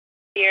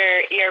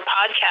Your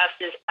podcast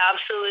is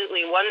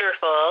absolutely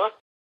wonderful.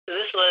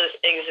 This was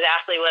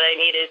exactly what I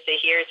needed to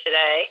hear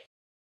today.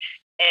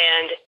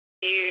 And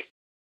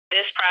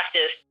this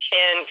practice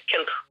can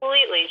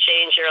completely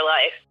change your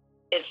life.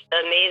 It's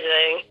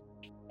amazing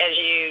as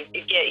you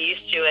get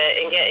used to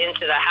it and get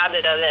into the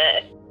habit of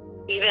it.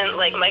 Even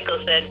like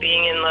Michael said,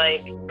 being in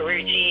like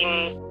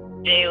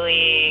routine,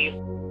 daily,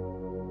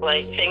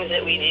 like things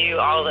that we do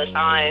all the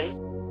time,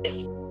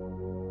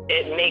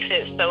 it makes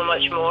it so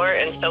much more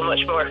and so much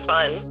more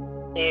fun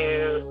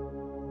to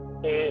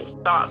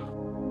stop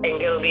and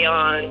go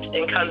beyond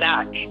and come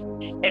back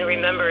and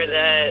remember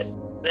that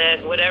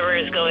whatever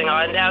is going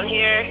on down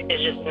here is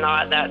just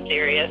not that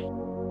serious.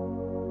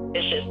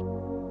 It's just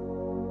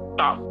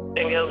stop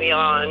and go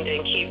beyond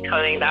and keep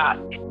coming back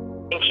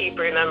and keep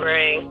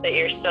remembering that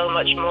you're so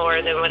much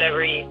more than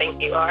whatever you think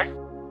you are.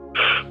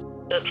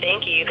 So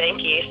thank you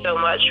so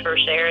much for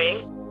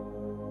sharing.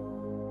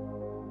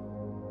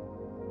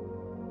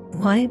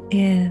 What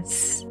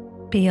is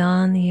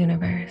beyond the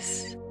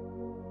universe?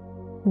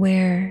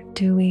 Where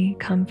do we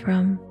come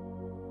from?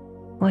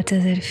 What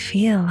does it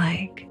feel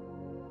like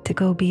to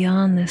go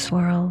beyond this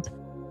world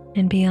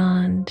and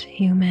beyond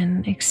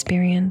human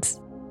experience?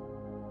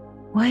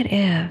 What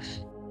if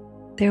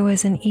there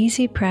was an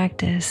easy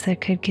practice that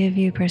could give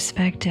you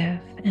perspective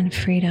and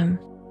freedom?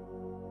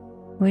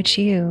 Would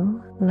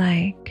you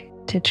like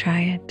to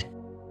try it?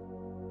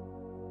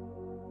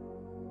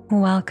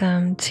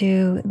 Welcome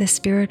to the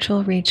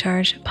Spiritual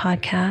Recharge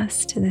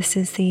Podcast. This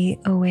is the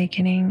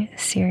Awakening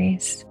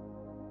series.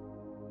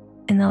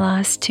 In the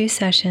last 2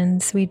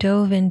 sessions, we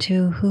dove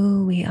into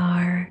who we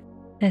are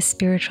as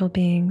spiritual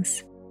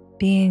beings,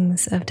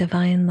 beings of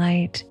divine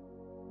light,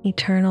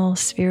 eternal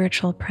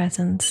spiritual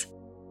presence,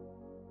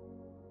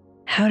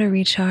 how to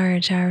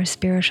recharge our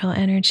spiritual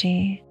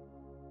energy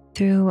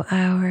through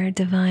our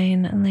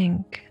divine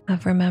link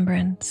of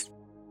remembrance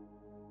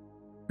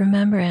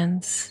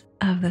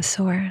of the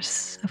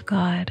source of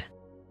God,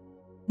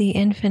 the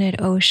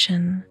infinite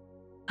ocean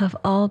of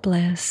all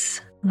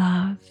bliss,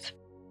 love,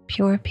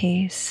 pure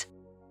peace,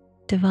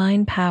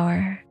 divine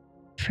power,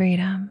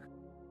 freedom,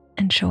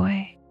 and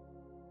joy.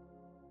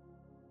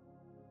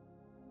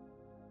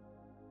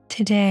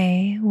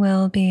 Today,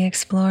 we'll be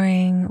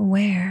exploring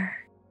where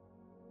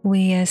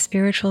we as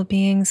spiritual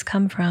beings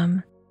come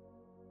from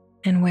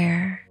and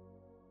where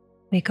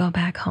we go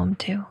back home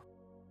to.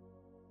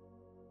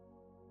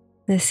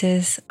 This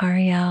is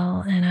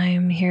Ariel, and I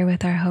am here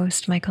with our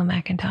host, Michael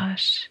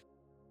McIntosh.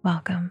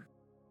 Welcome.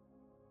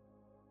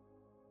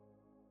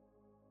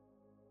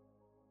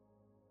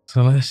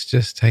 So let's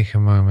just take a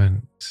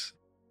moment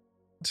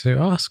to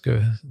ask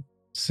a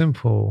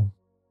simple,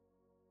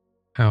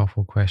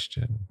 powerful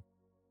question.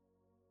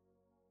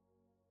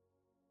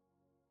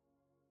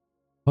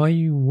 Are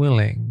you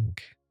willing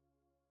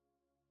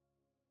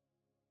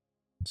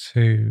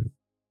to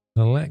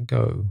let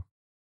go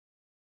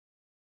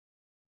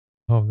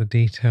of the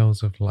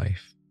details of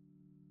life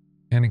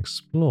and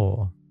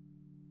explore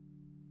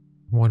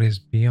what is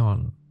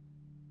beyond?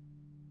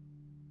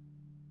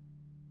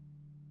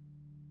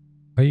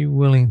 Are you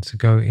willing to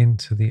go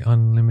into the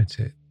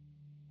unlimited?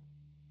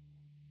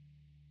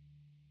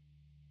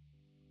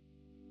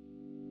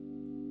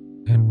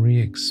 And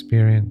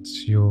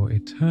re-experience your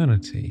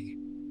eternity?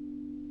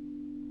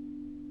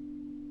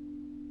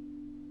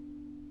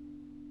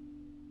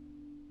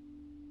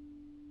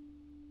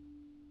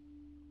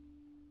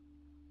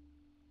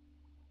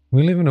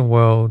 We live in a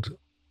world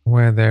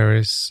where there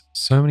is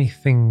so many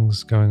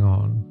things going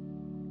on,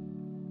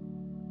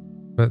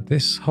 but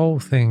this whole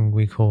thing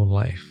we call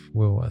life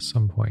will at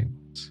some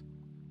point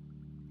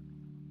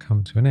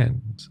come to an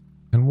end.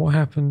 And what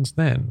happens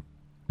then?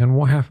 And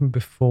what happened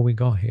before we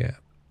got here?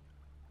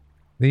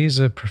 These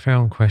are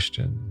profound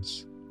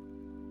questions.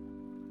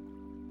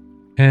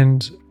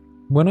 And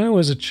when I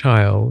was a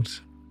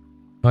child,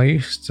 I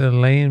used to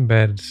lay in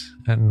bed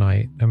at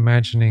night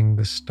imagining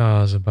the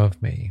stars above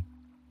me.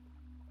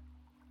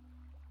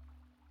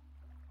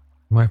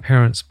 My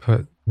parents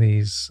put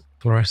these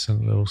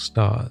fluorescent little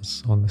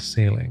stars on the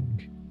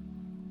ceiling.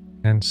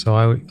 And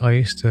so I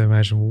used to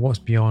imagine, well, what's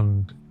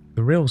beyond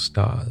the real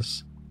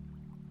stars?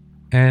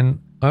 And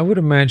I would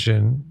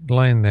imagine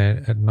lying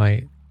there at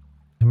night,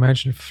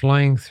 imagine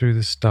flying through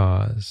the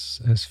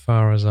stars as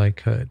far as I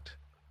could,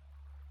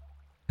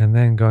 and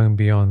then going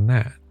beyond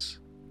that,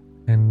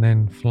 and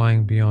then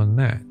flying beyond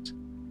that,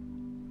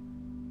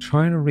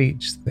 trying to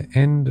reach the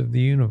end of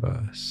the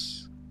universe.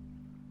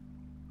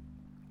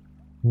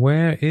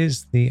 Where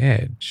is the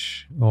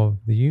edge of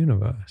the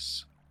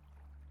universe?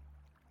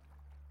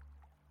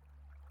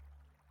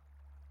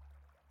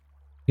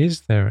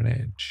 Is there an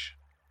edge?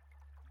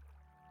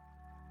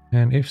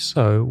 And if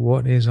so,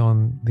 what is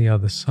on the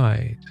other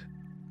side?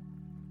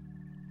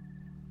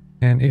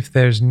 And if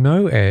there's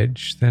no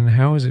edge, then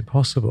how is it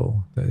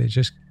possible that it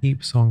just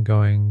keeps on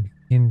going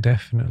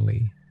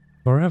indefinitely,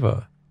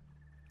 forever?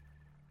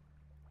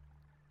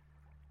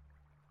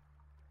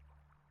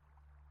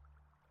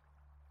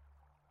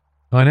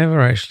 I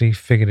never actually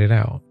figured it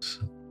out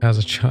as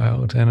a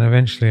child, and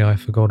eventually I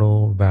forgot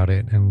all about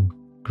it and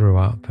grew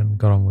up and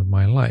got on with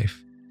my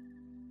life.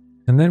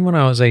 And then when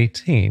I was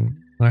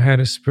 18, I had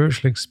a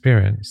spiritual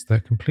experience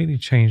that completely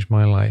changed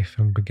my life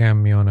and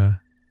began me on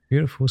a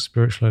beautiful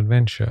spiritual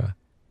adventure,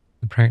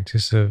 the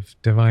practice of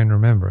divine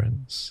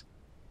remembrance,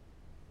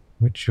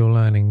 which you're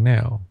learning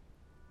now,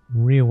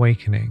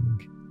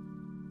 reawakening.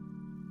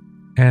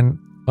 And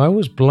I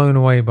was blown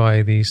away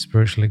by these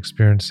spiritual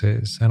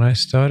experiences, and I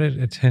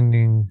started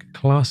attending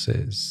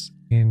classes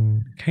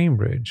in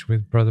Cambridge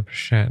with Brother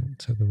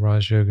Prashant at the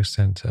Raj Yoga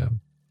Center.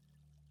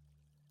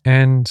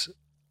 And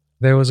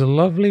there was a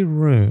lovely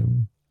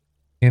room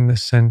in the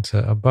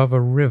center above a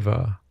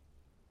river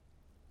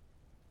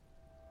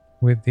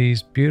with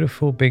these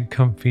beautiful big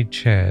comfy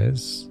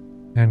chairs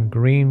and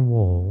green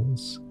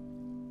walls,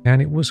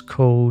 and it was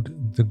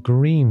called the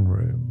Green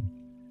Room,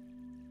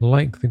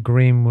 like the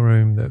green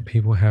room that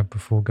people have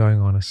before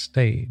going on a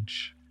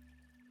stage.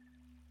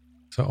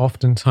 So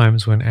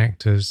oftentimes when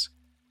actors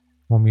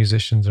or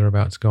musicians are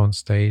about to go on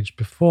stage,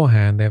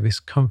 beforehand they have this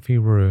comfy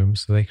room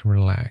so they can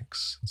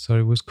relax. So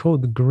it was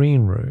called the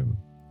Green Room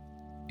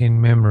in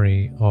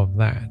memory of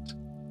that.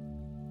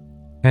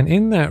 And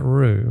in that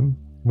room,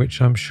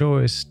 which I'm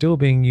sure is still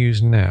being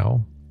used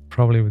now,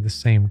 probably with the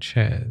same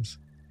chairs,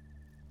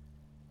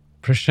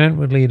 Prashant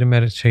would lead a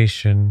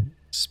meditation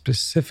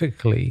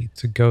specifically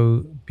to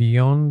go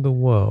beyond the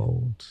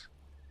world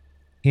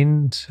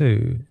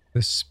into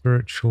the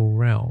spiritual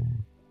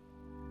realm,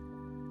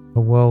 a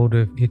world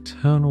of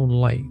eternal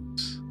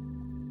light.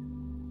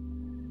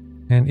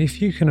 And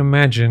if you can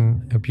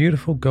imagine a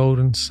beautiful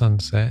golden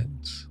sunset,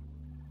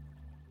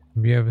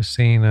 have you ever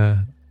seen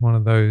one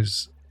of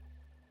those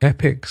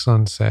epic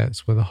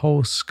sunsets where the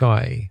whole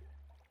sky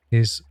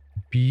is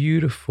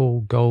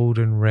beautiful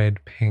golden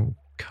red pink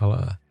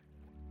color,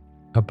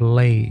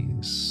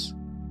 ablaze?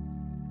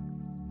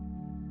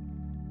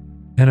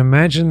 And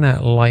imagine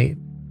that light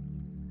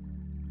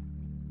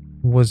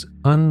was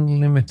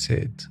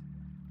unlimited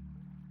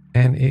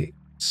and it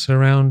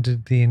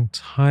surrounded the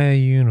entire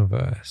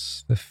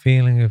universe, the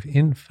feeling of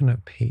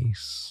infinite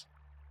peace.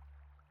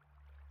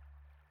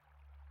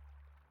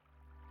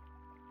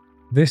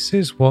 This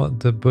is what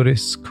the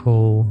Buddhists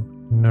call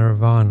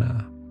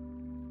nirvana,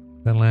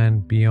 the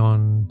land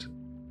beyond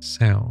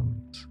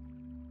sound,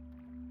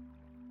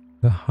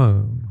 the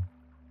home.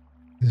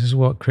 This is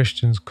what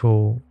Christians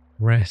call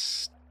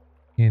rest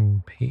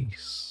in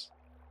peace.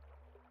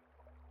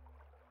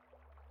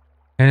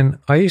 And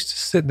I used to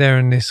sit there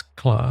in this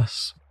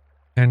class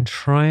and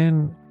try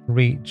and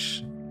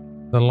reach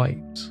the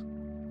light.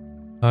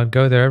 I'd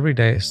go there every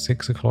day at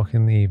 6 o'clock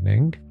in the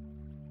evening,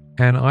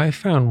 and I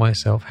found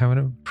myself having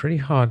a pretty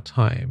hard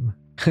time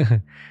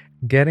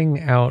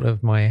getting out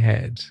of my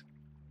head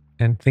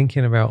and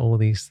thinking about all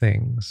these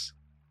things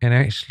and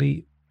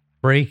actually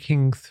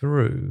breaking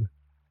through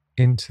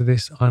into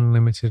this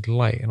unlimited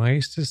light. And I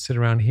used to sit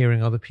around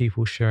hearing other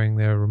people sharing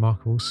their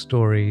remarkable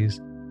stories,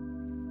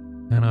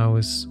 and I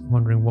was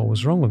wondering what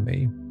was wrong with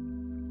me.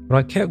 But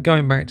I kept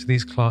going back to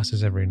these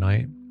classes every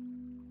night.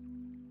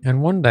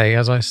 And one day,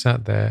 as I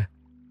sat there,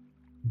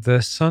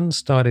 the sun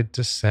started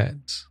to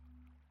set,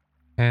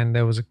 and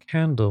there was a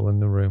candle in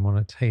the room on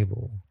a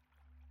table.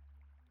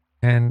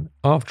 And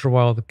after a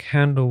while, the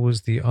candle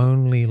was the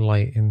only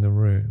light in the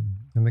room.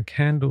 And the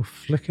candle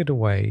flickered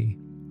away,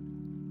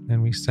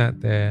 and we sat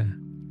there.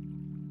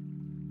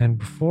 And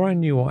before I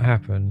knew what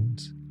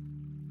happened,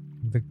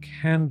 the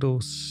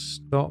candle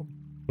stopped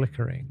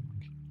flickering.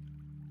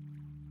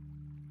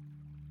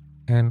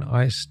 And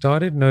I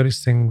started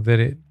noticing that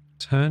it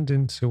turned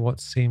into what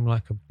seemed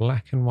like a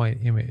black and white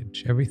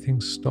image.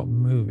 Everything stopped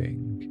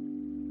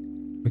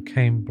moving,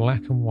 became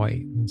black and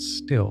white and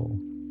still.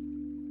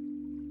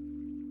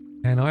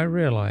 And I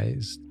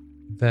realized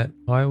that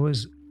I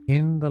was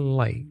in the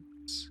light,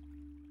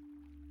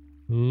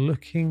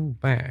 looking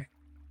back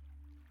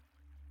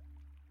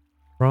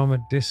from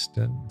a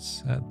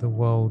distance at the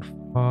world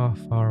far,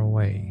 far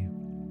away.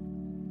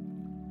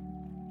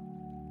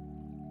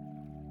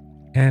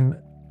 And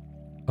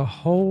a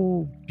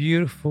whole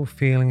beautiful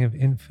feeling of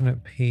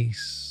infinite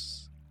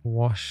peace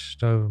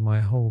washed over my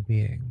whole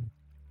being.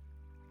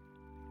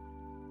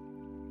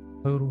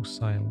 Total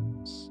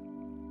silence.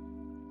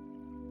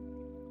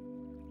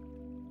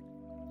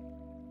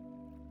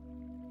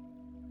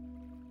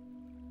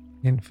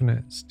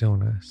 Infinite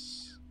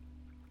stillness.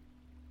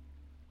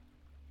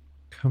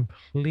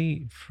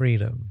 Complete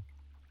freedom.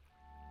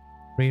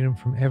 Freedom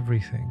from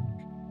everything.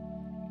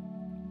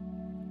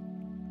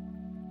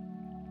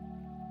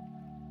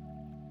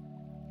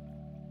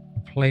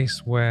 A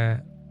place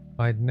where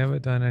I'd never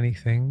done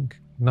anything,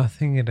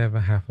 nothing had ever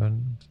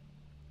happened.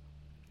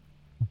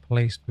 A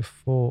place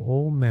before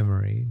all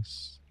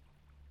memories.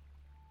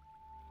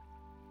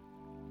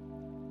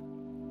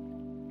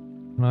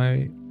 And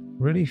I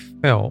really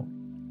felt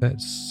that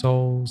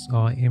souls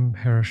are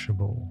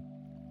imperishable.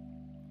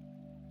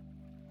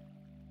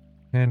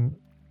 And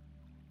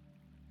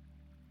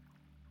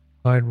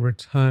I'd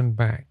return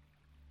back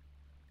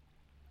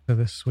to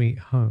the sweet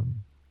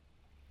home,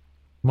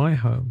 my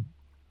home.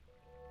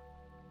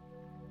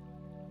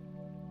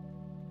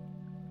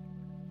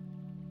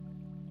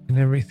 and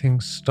everything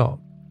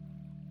stopped.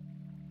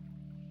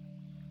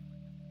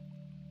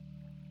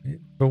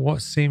 For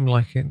what seemed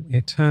like an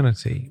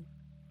eternity,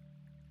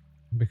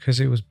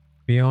 because it was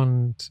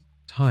beyond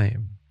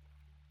time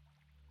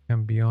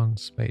and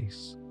beyond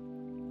space.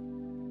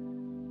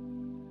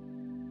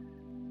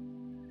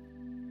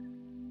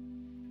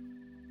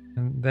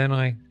 And then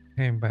I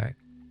came back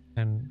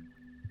and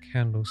the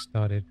candle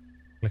started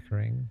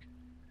flickering.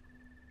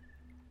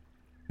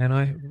 And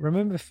I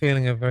remember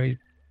feeling a very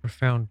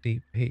profound,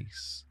 deep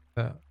peace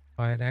that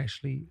I had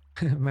actually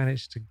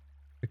managed to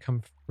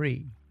become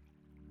free,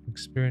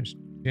 experience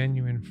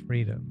genuine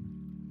freedom.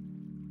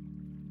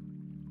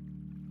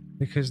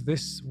 Because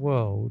this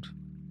world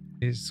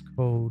is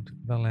called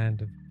the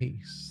land of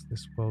peace,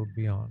 this world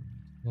beyond,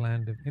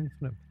 land of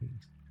infinite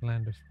peace,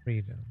 land of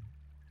freedom.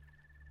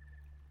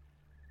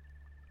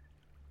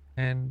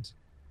 And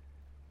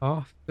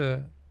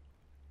after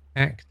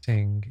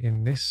acting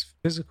in this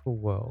physical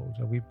world,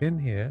 and we've been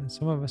here,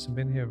 some of us have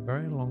been here a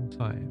very long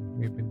time.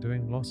 We've been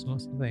doing lots and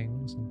lots of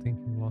things and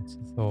thinking lots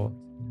of thoughts,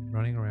 and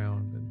running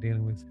around and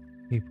dealing with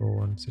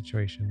people and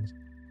situations.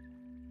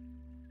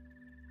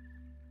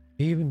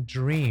 Even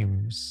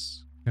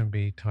dreams can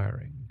be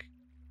tiring.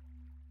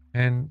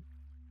 And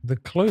the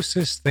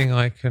closest thing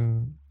that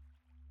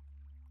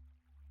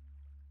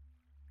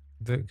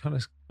kind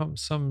of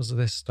sums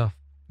this stuff,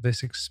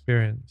 this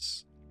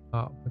experience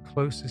up, the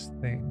closest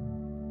thing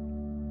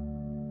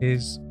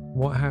is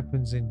what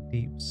happens in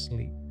deep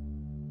sleep.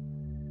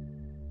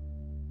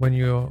 When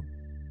you're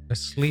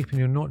asleep and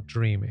you're not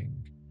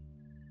dreaming,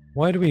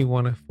 why do we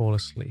want to fall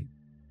asleep?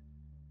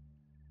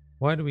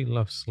 Why do we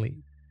love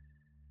sleep?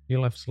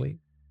 You love sleep?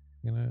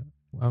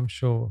 I'm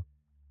sure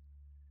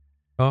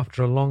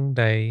after a long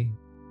day,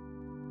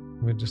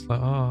 we're just like,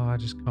 oh, I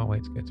just can't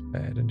wait to get to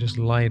bed and just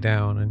lie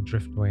down and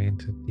drift away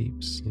into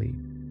deep sleep.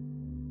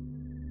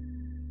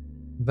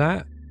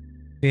 That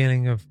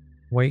feeling of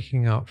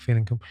waking up,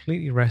 feeling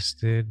completely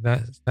rested,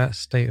 that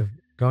state of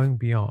going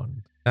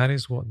beyond, that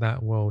is what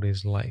that world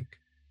is like,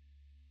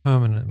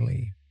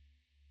 permanently.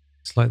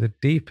 It's like the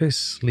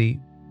deepest sleep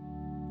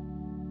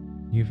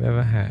you've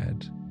ever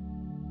had.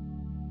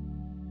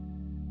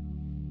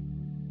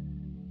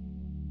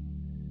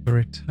 For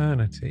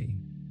eternity.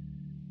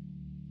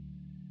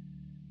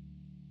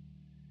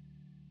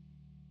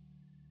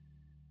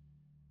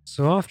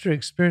 So after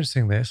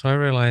experiencing this, I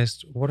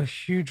realized what a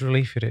huge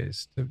relief it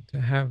is to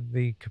have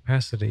the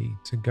capacity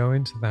to go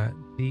into that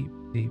deep,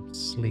 deep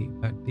sleep,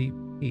 that deep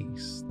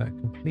peace, that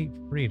complete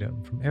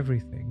freedom from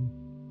everything,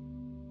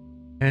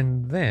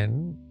 and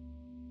then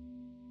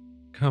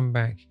come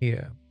back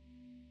here.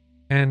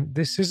 And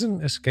this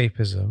isn't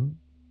escapism,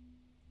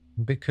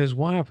 because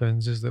what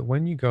happens is that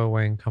when you go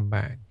away and come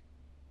back,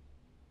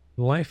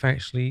 life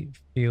actually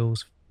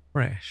feels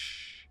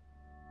fresh.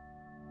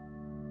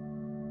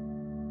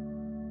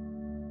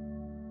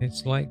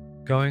 It's like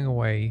going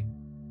away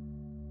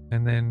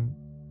and then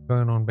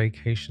going on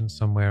vacation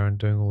somewhere and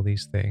doing all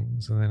these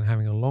things and then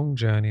having a long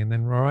journey and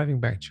then arriving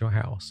back to your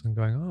house and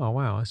going, oh,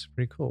 wow, this is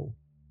pretty cool.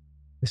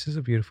 This is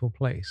a beautiful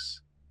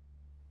place.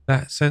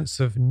 That sense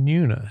of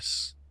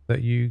newness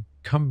that you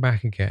come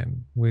back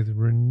again with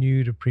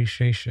renewed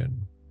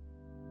appreciation.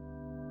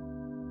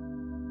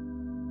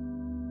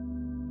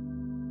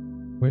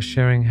 We're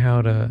sharing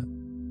how to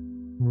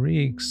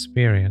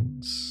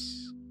re-experience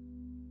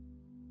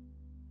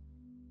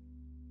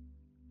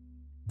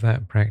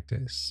that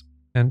practice,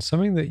 and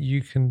something that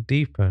you can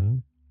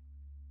deepen,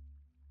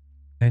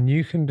 and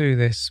you can do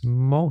this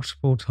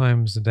multiple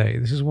times a day.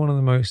 This is one of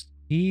the most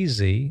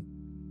easy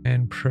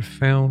and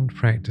profound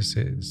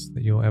practices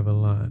that you'll ever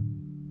learn,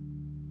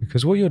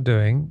 because what you're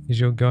doing is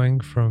you're going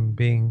from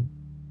being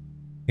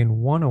in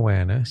one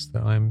awareness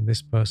that I'm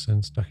this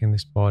person stuck in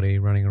this body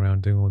running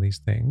around doing all these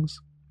things,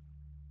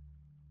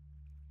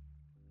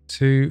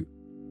 to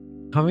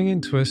coming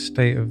into a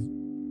state of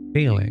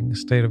feeling, a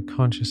state of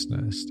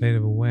consciousness, state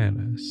of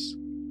awareness,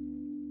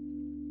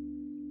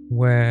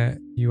 where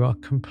you are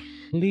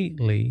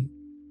completely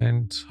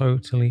and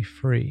totally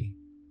free.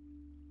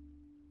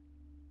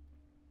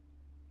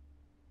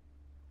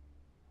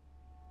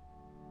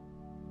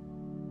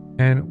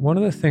 And one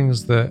of the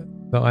things that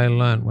I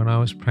learned when I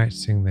was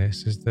practicing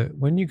this is that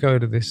when you go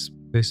to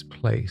this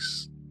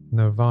place,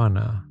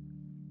 nirvana,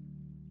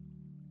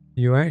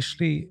 you're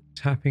actually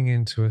tapping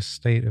into a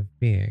state of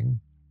being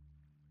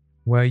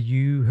where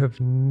you have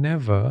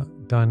never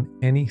done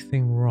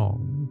anything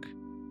wrong.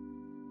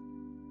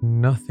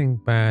 Nothing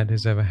bad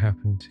has ever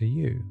happened to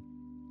you.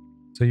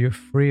 So you're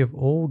free of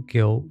all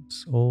guilt,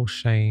 all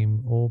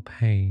shame, all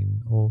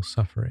pain, all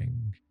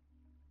suffering,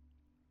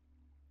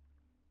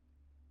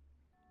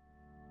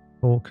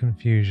 all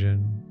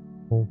confusion,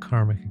 all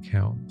karmic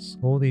accounts,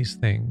 all these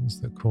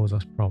things that cause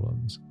us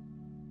problems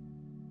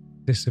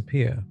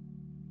disappear.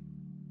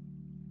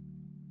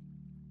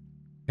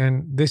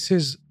 And this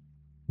is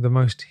the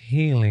most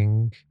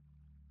healing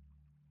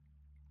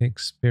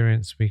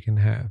experience we can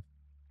have.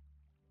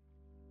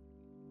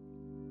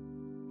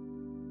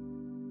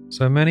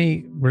 So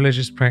many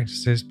religious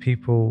practices,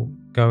 people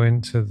go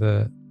into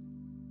the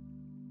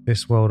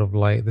this world of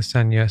light. The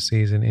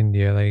sannyasis in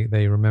India,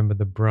 they remember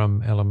the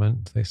Brahm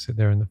element. They sit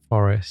there in the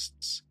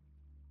forests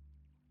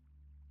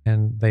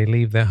and they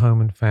leave their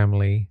home and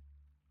family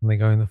and they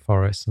go in the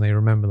forest and they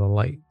remember the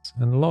light.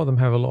 And a lot of them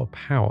have a lot of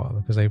power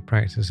because they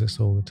practice this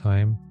all the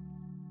time.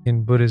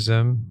 In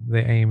Buddhism,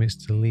 the aim is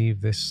to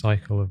leave this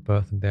cycle of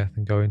birth and death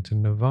and go into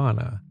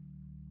nirvana.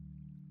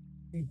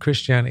 In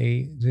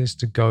Christianity is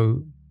to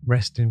go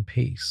rest in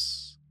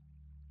peace.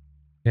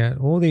 Yeah,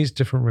 all these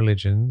different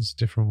religions,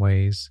 different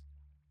ways,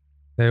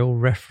 they all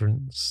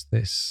reference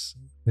this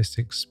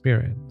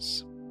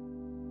experience.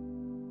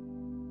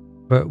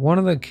 But one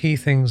of the key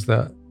things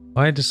that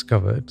I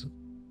discovered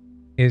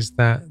is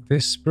that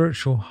this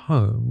spiritual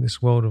home,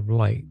 this world of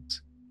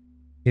light,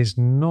 is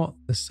not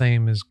the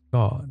same as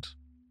God.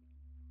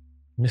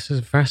 And this is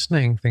a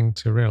fascinating thing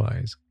to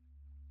realize,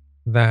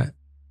 that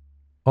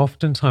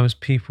oftentimes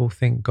people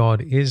think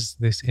God is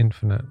this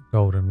infinite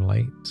golden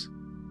light.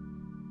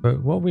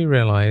 But what we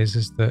realize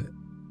is that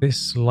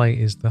this light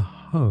is the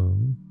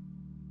home,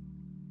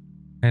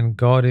 and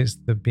God is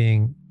the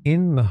being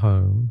in the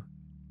home,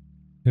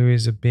 who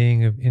is a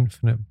being of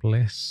infinite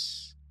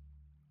bliss,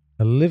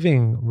 a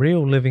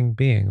real living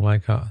being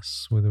like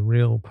us with a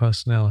real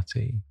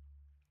personality.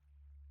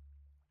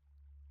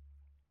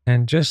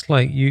 And just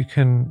like you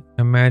can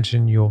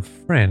imagine your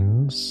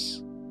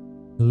friends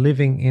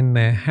living in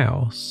their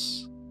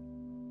house,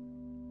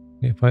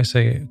 if I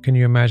say, can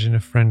you imagine a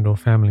friend or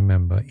family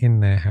member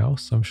in their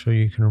house? I'm sure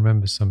you can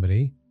remember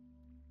somebody.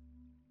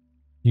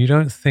 You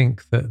don't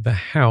think that the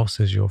house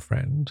is your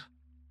friend.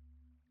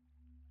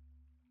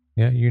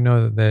 Yeah, you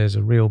know that there's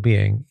a real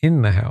being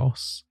in the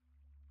house.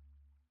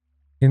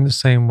 In the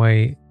same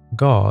way,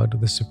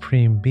 God, the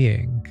supreme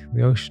being,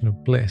 the ocean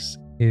of bliss,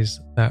 is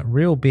that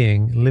real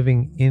being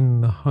living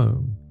in the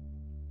home.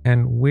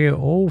 And we're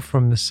all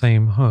from the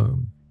same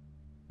home.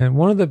 And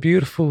one of the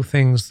beautiful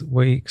things that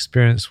we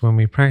experience when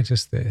we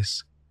practice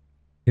this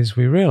is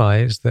we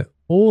realize that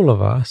all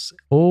of us,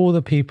 all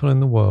the people in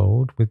the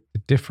world with the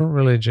different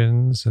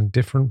religions and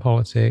different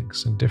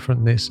politics and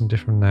different this and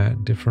different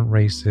that, different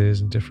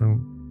races and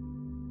different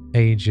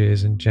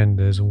ages and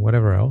genders and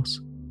whatever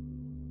else,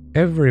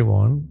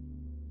 everyone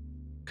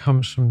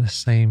comes from the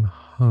same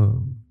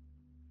home.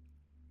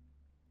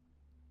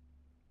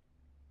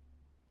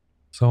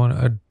 So on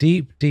a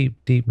deep,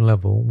 deep, deep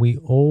level, we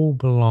all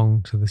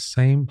belong to the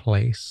same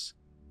place,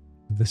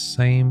 the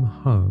same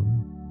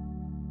home,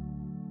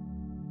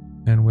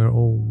 and we're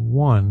all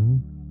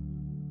one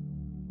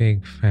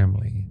big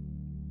family.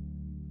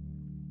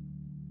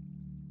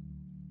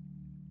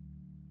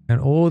 And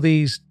all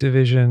these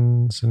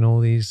divisions and all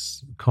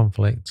these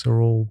conflicts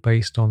are all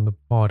based on the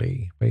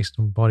body, based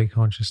on body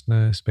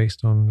consciousness,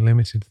 based on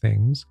limited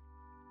things.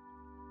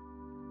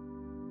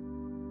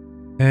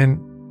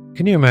 And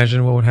can you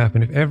imagine what would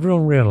happen if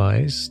everyone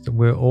realized that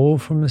we're all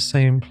from the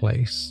same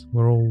place,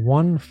 we're all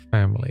one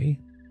family?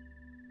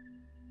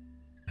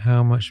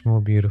 How much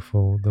more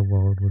beautiful the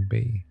world would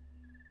be.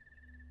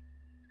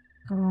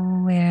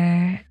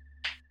 We're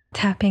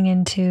tapping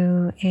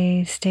into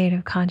a state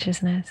of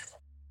consciousness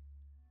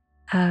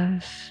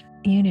of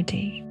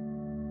unity,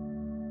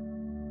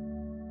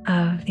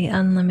 of the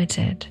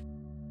unlimited,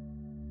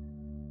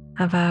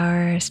 of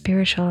our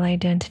spiritual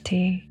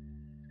identity,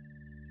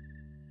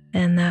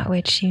 and that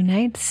which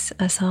unites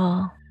us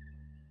all.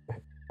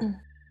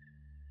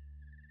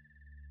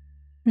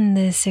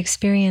 This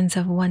experience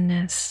of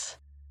oneness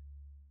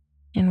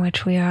in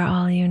which we are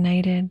all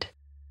united.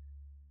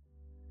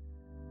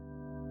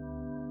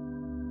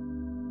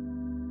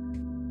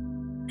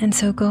 And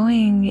so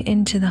going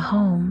into the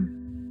home,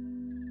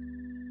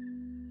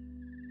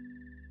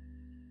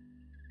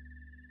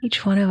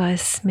 each one of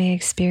us may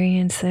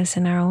experience this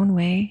in our own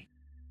way.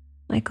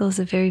 Michael's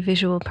a very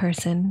visual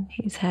person.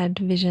 He's had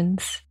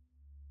visions.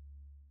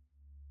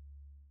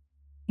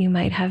 You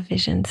might have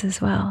visions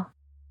as well.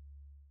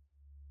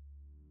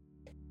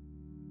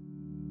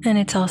 And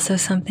it's also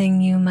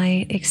something you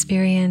might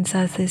experience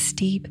as this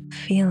deep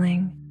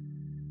feeling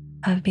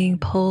of being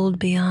pulled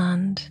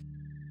beyond,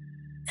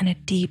 and a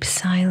deep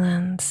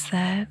silence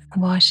that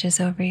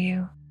washes over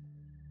you.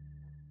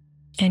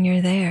 And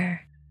you're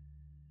there.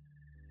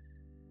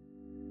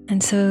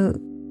 And so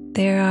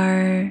there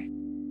are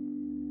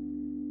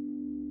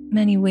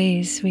many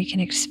ways we can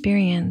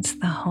experience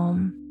the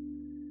home.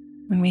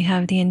 When we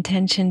have the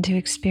intention to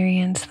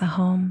experience the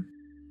home,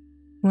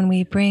 when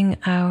we bring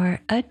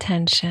our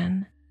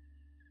attention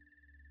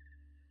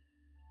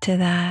to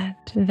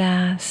that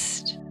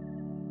vast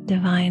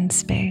divine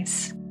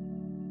space,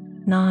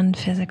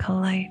 non-physical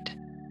light,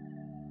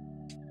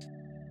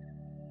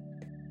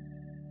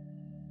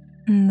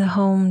 the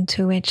home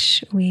to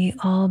which we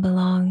all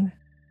belong.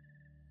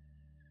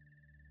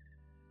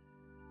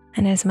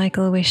 And as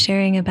Michael was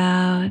sharing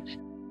about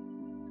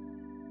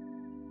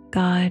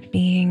God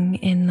being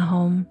in the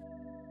home,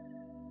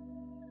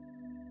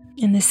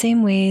 In the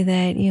same way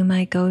that you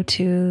might go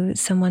to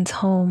someone's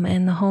home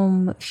and the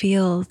home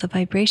feels, the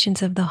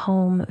vibrations of the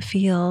home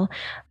feel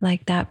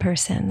like that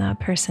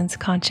person's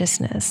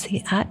consciousness,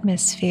 the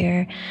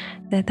atmosphere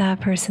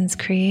that person's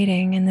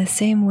creating. In the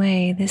same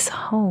way, this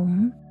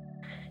home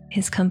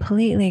is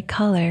completely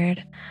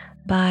colored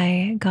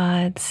by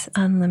God's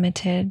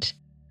unlimited,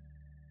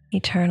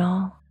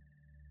 eternal,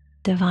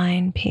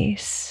 divine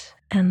peace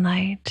and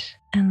light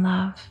and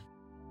love.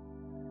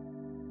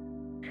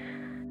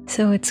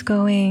 So it's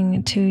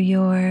going to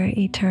your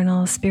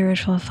eternal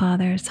spiritual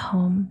Father's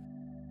home.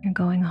 You're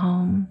going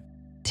home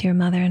to your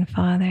mother and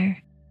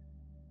father.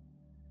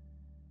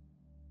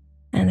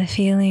 And the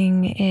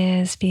feeling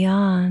is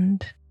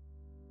beyond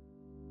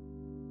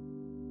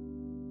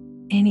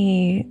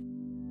any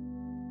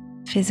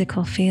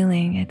physical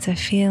feeling. It's a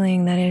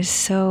feeling that is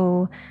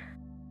so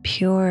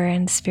pure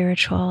and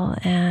spiritual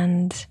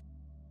and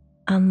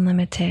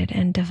unlimited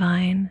and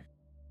divine.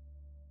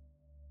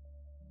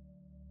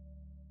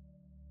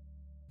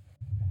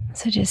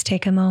 So just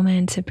take a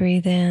moment to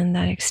breathe in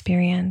that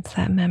experience,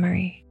 that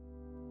memory.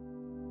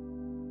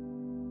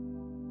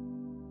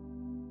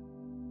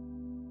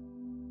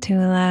 To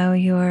allow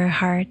your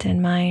heart and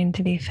mind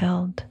to be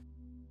filled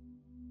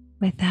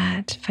with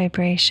that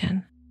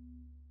vibration.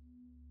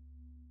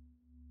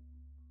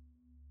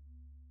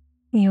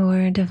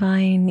 Your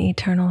divine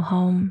eternal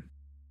home.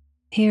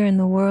 Here in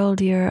the world,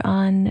 you're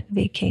on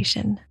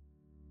vacation.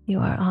 You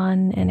are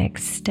on an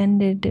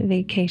extended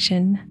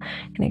vacation,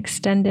 an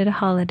extended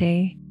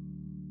holiday.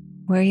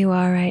 Where you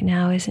are right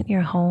now isn't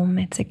your home,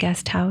 it's a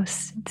guest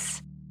house,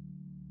 it's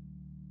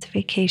a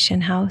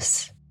vacation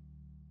house.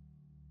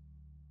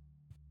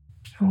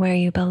 Where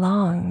you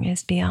belong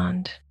is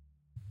beyond,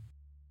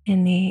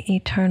 in the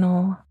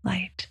eternal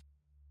light.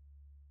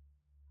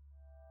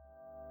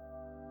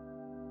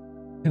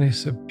 And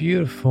it's a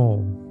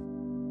beautiful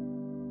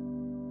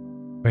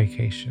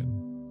vacation.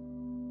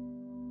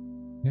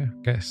 Yeah,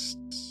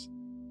 guests.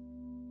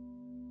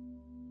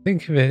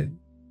 Think of it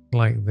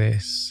like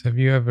this. Have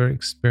you ever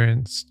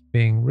experienced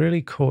being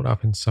really caught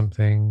up in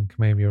something,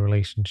 maybe a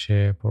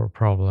relationship or a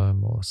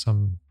problem or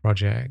some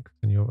project,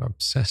 and you're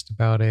obsessed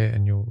about it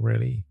and you're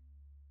really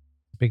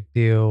a big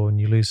deal and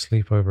you lose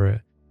sleep over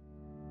it?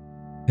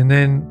 And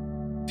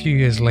then a few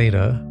years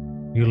later,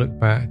 you look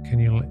back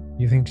and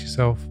you think to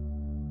yourself,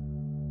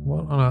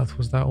 what on earth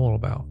was that all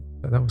about?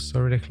 That was so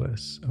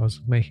ridiculous. I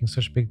was making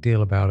such a big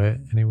deal about it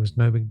and it was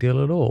no big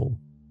deal at all.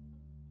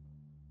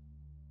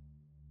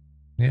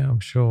 Yeah,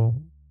 I'm sure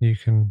you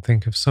can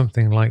think of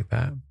something like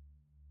that.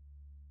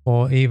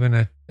 Or even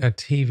a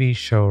TV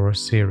show or a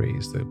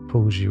series that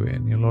pulls you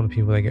in. A lot of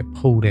people, they get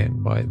pulled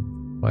in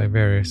by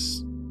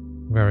various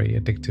very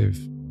addictive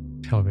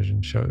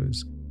television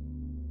shows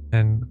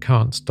and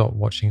can't stop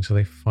watching until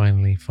they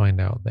finally find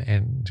out the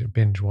end,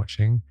 binge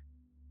watching.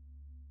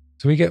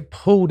 So we get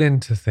pulled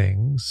into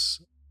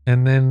things,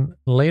 and then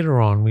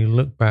later on we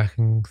look back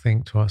and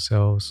think to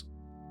ourselves,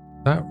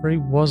 that really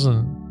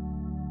wasn't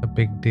a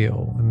big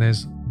deal, and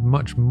there's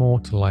much more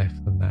to life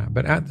than that.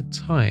 But at the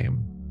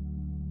time,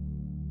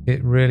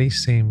 it really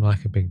seemed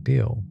like a big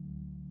deal.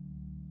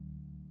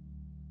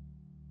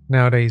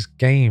 Nowadays,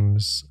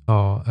 games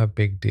are a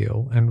big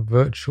deal, and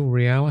virtual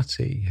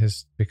reality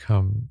has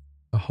become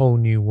a whole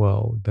new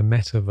world, the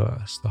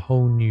metaverse, the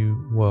whole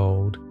new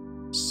world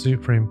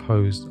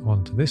superimposed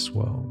onto this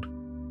world.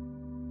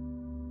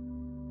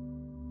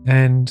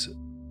 And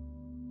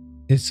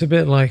it's a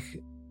bit like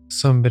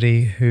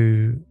somebody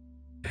who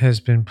has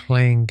been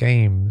playing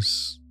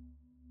games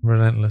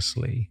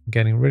relentlessly,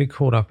 getting really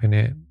caught up in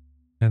it,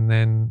 and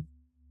then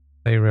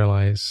they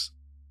realize,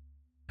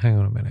 hang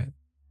on a minute,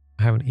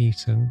 I haven't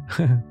eaten,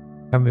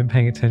 haven't been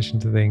paying attention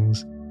to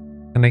things.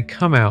 And they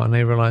come out and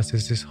they realize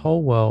there's this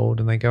whole world,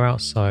 and they go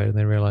outside and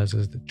they realize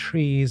there's the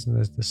trees and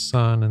there's the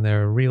sun, and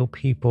there are real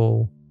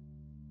people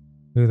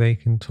who they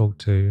can talk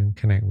to and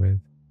connect with.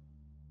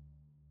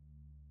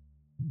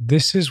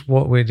 This is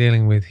what we're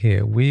dealing with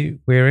here.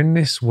 We're in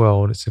this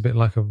world. It's a bit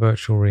like a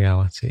virtual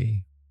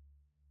reality.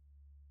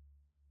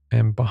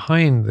 And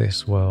behind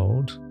this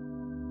world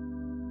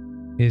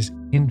is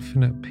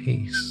infinite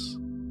peace,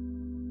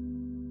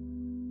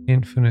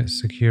 infinite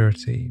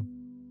security.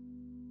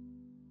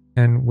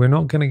 And we're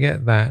not going to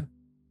get that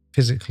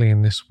physically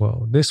in this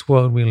world. This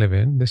world we live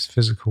in, this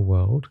physical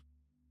world,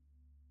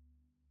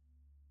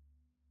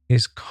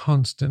 is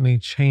constantly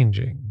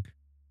changing.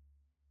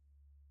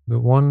 The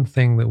one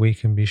thing that we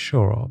can be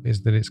sure of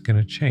is that it's going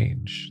to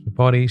change. The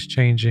body's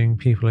changing,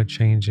 people are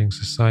changing,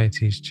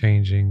 society's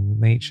changing,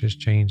 nature's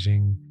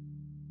changing,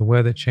 the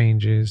weather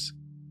changes.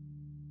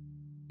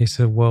 It's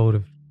a world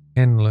of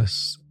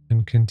endless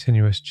and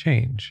continuous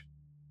change.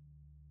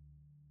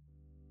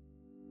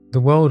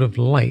 The world of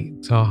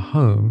light, our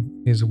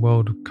home, is a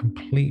world of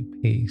complete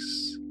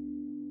peace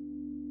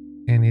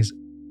and is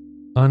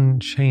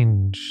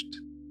unchanged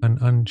and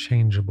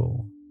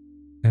unchangeable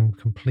and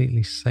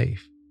completely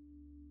safe.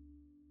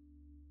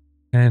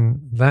 And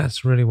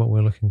that's really what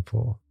we're looking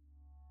for.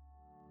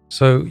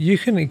 So you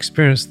can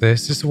experience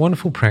this. It's a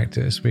wonderful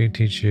practice we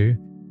teach you.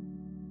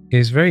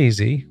 It's very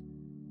easy.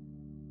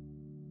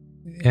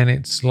 And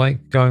it's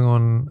like going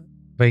on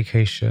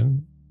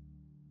vacation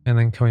and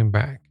then coming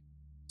back.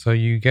 So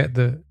you get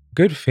the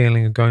good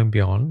feeling of going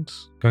beyond,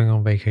 going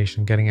on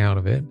vacation, getting out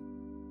of it.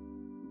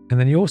 And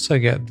then you also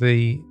get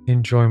the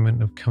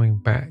enjoyment of coming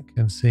back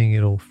and seeing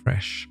it all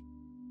fresh.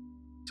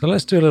 So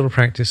let's do a little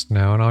practice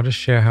now, and I'll just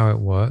share how it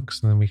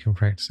works, and then we can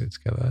practice it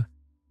together.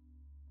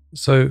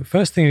 So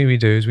first thing we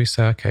do is we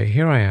say, okay,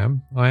 here I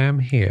am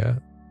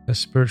here, a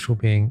spiritual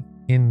being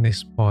in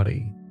this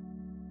body.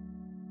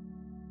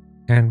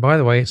 And by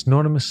the way, it's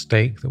not a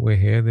mistake that we're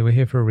here. We're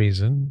here for a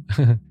reason.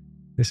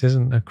 This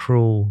isn't a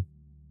cruel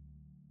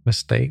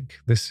mistake.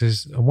 This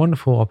is a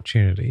wonderful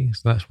opportunity.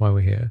 So that's why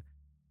we're here.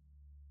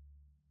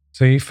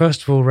 So you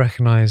first of all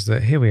recognize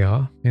that here we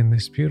are in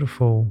this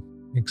beautiful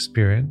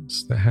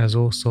experience that has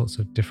all sorts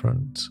of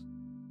different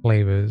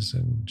flavors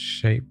and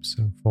shapes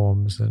and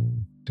forms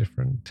and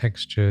different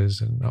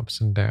textures and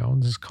ups and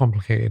downs. It's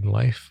complicated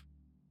life.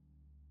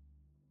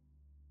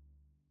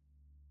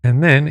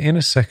 And then in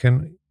a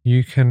second,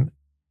 you can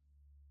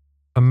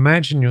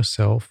imagine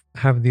yourself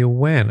have the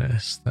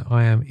awareness that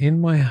I am in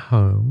my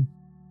home,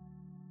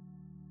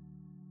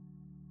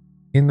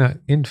 in that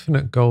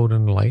infinite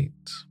golden light,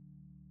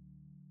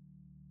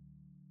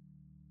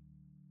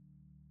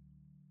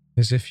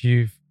 as if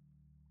you've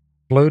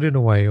floated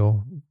away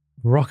or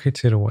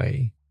rocketed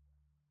away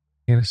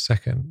in a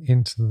second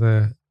into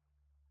the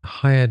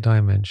higher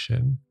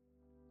dimension,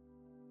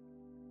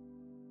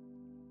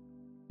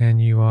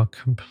 and you are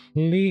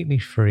completely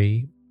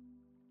free,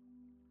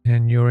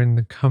 and you're in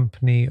the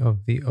company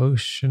of the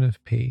ocean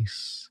of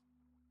peace,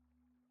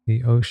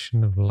 the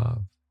ocean of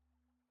love,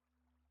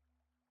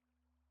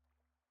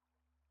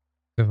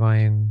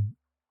 divine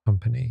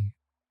company.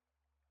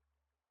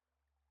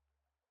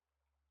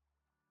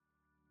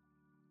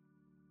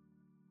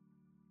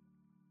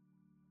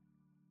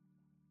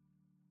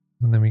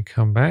 And then we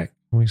come back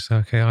and we say,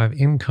 okay, I've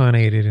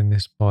incarnated in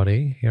this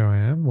body. Here I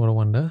am. What a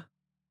wonder.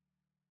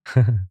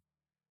 I'm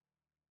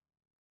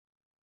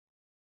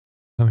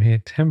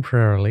here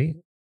temporarily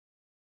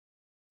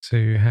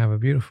to have a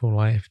beautiful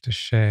life, to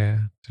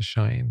share, to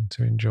shine,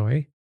 to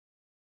enjoy.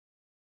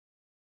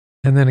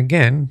 And then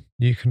again,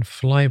 you can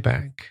fly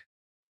back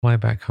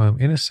home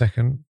in a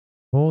second,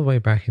 all the way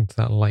back into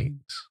that light.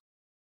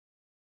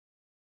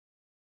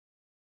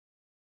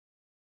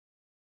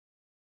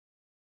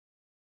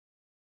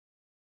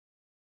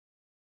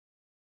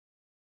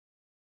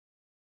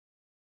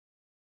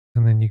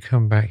 And then you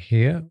come back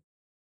here.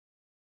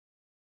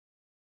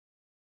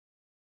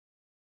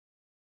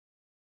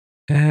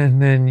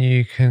 And then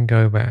you can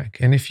go back.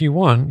 And if you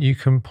want, you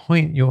can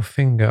point your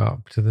finger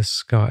up to the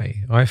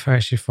sky. I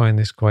actually find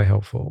this quite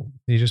helpful.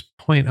 You just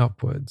point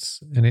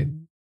upwards and it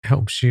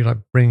helps you like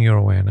bring your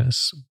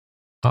awareness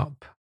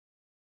up.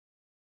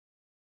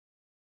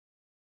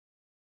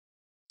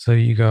 So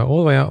you go all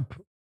the way up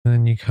and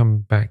then you come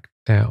back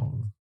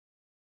down.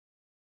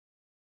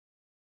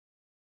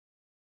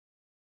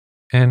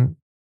 And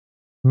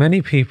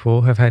many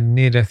people have had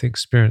near-death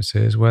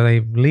experiences where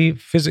they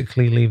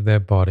physically leave their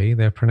body,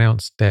 they're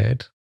pronounced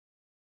dead.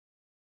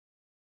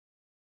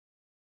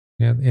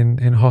 Yeah,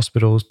 in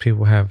hospitals,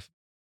 people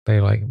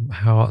they like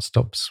heart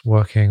stops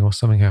working or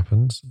something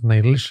happens, and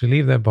they literally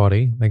leave their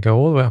body. They go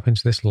all the way up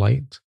into this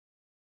light,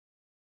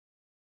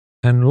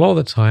 and a lot of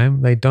the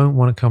time they don't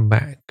want to come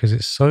back because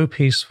it's so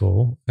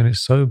peaceful and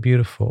it's so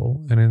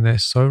beautiful, and then they're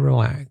so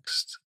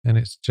relaxed and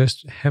it's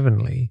just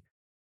heavenly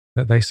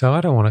that they say,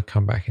 I don't want to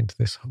come back into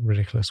this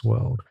ridiculous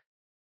world.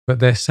 But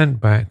they're sent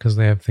back because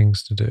they have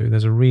things to do.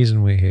 There's a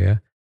reason we're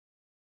here.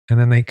 And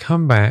then they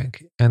come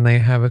back and they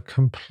have a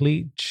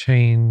complete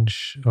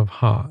change of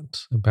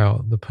heart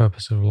about the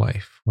purpose of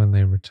life when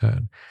they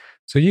return.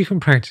 So you can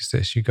practice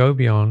this. You go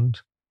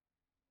beyond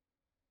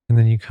and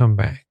then you come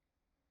back.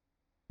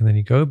 And then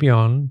you go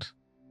beyond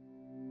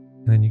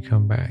and then you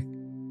come back.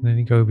 And then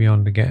you go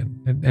beyond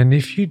again. And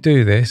if you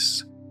do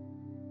this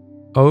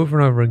over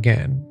and over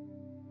again,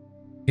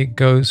 it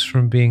goes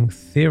from being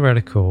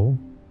theoretical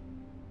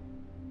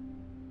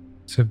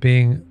to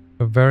being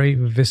a very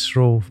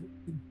visceral,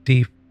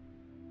 deep,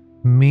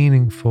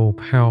 meaningful,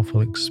 powerful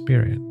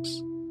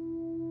experience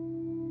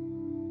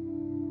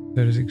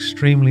that is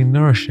extremely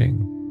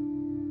nourishing.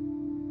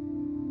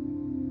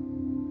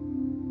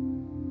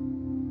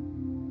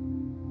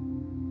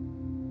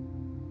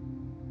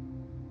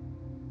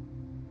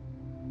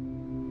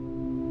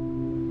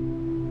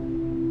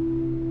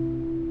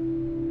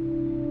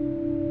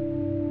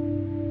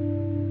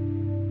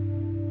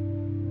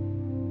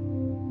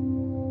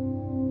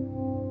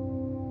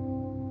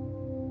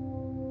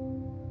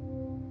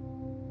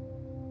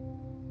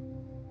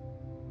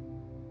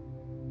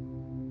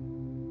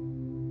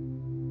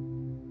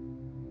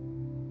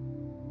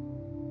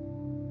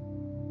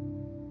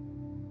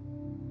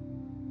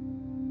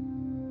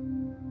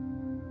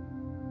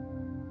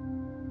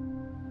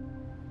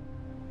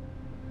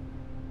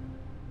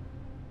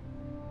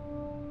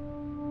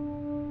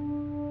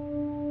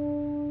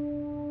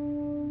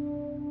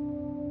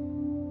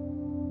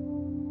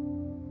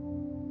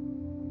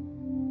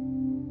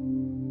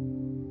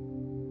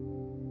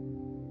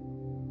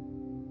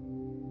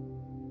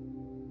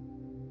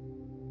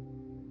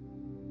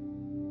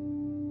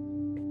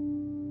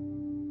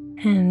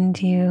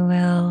 And you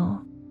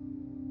will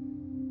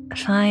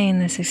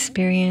find this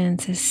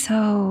experience is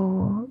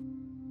so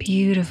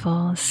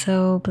beautiful,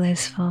 so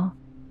blissful.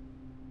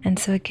 And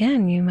so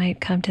again, you might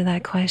come to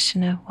that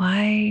question of,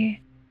 why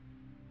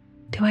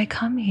do I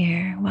come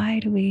here? Why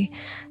do we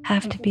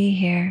have to be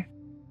here?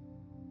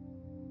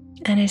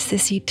 And it's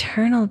this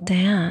eternal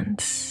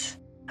dance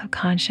of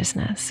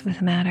consciousness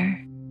with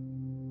matter.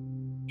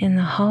 In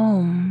the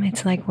home,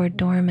 it's like we're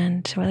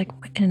dormant. We're like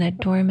in a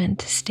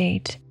dormant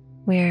state.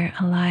 We're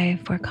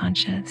alive, we're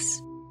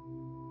conscious.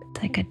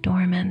 It's like a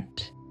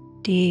dormant,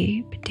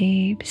 deep,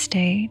 deep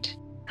state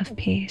of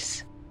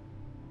peace.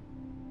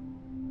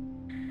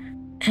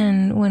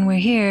 And when we're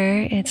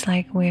here, it's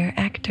like we're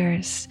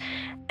actors.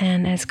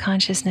 And as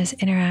consciousness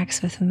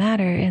interacts with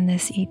matter in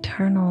this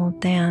eternal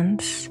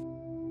dance,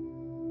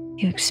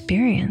 you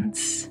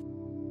experience.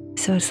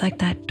 So it's like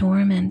that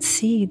dormant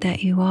seed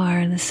that you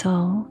are, the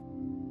soul,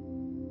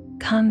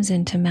 comes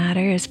into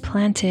matter, is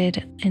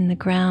planted in the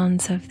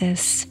grounds of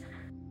this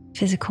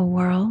physical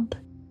world,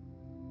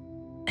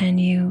 and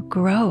you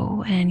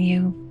grow and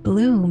you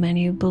bloom and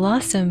you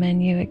blossom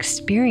and you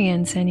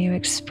experience and you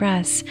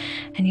express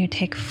and you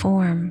take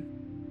form.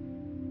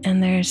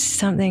 And there's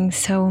something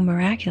so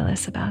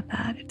miraculous about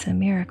that. It's a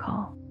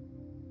miracle.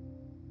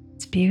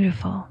 It's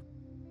beautiful.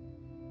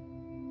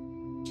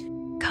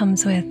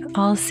 Comes with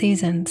all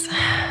seasons.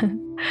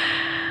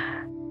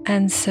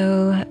 And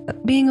so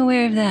being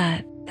aware of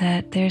that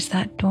there's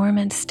that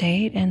dormant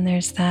state and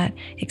there's that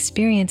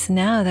experience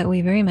now that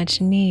we very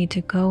much need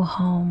to go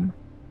home,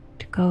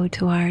 to go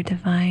to our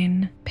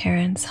divine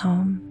parents'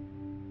 home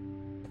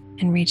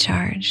and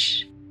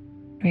recharge,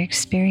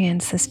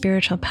 re-experience the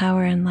spiritual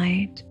power and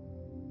light,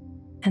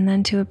 and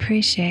then to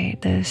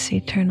appreciate this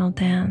eternal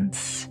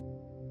dance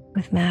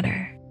with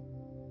matter.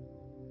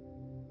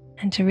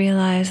 And to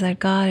realize that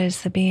God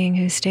is the being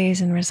who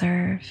stays in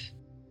reserve,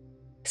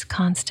 is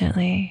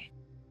constantly,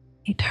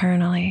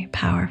 eternally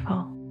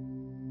powerful,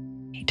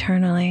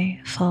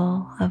 eternally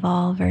full of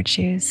all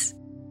virtues,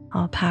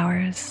 all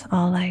powers,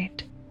 all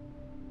light.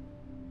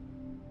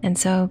 And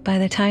so by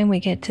the time we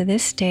get to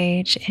this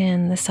stage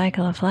in the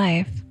cycle of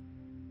life,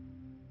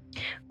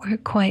 we're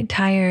quite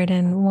tired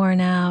and worn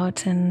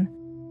out and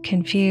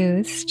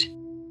confused.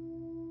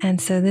 And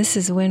so this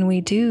is when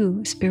we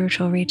do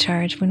spiritual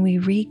recharge, when we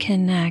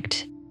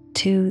reconnect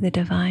to the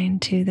divine,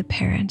 to the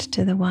parent,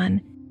 to the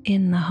one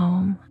in the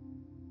home,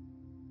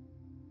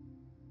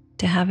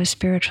 to have a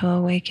spiritual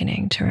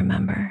awakening, to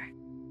remember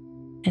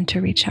and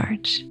to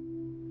recharge.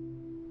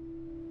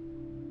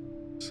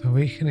 So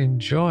we can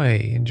enjoy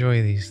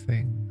these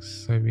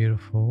things. So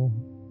beautiful.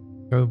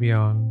 Go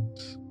beyond.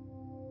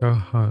 Go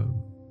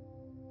home.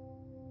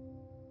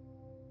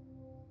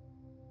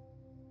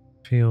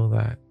 Feel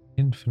that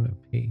infinite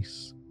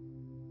peace.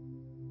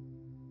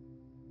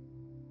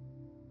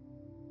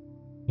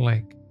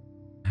 Like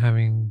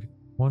having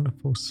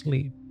wonderful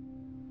sleep.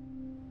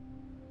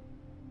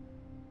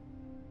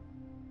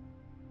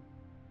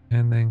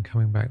 And then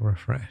coming back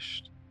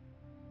refreshed.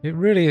 It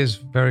really is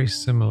very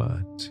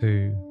similar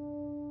to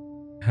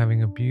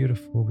having a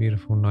beautiful,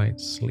 beautiful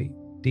night's sleep,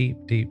 deep,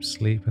 deep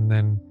sleep. And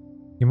then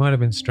you might have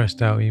been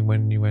stressed out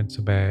when you went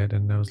to bed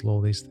and there was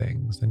all these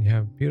things. Then you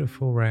have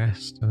beautiful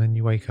rest and then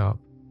you wake up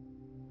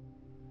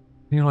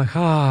and you're like,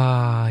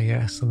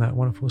 yes. And that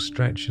wonderful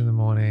stretch in the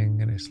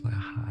morning. And it's like,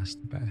 it's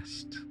the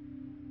best.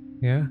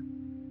 Yeah.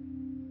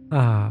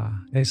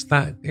 It's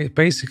that,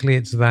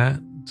 it's that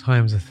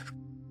times a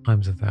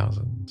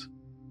 1,000.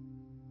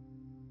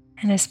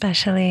 And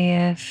especially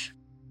if,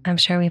 I'm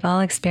sure we've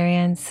all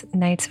experienced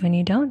nights when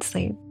you don't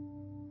sleep.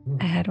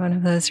 I had one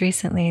of those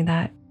recently.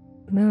 That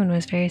moon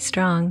was very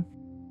strong.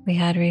 We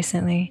had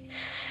recently.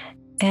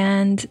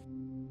 And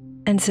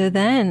so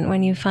then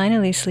when you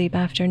finally sleep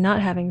after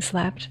not having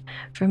slept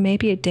for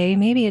maybe a day,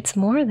 maybe it's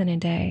more than a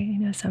day. You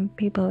know, some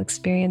people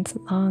experience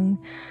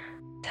long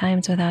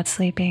times without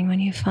sleeping. When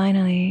you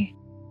finally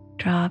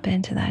drop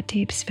into that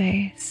deep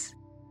space,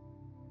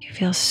 you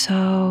feel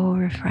so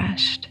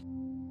refreshed.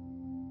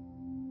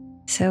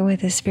 So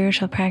with this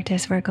spiritual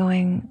practice, we're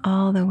going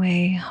all the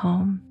way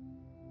home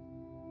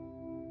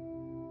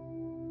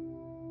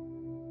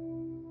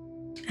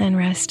and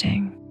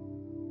resting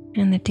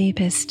in the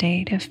deepest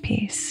state of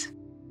peace.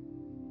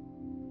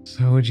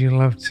 So would you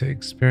love to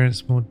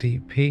experience more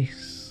deep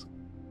peace?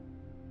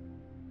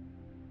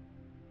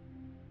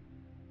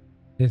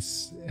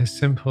 It's as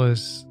simple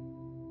as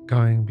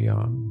going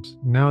beyond.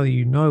 Now that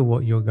you know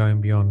what you're going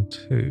beyond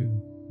to,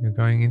 you're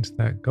going into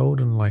that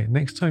golden light.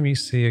 Next time you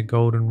see a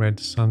golden red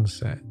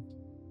sunset,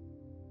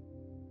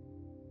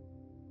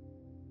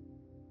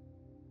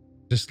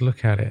 just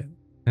look at it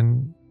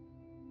and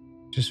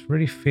just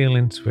really feel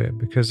into it,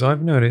 because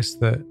I've noticed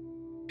that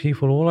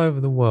people all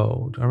over the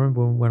world, I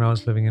remember when I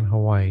was living in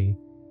Hawaii,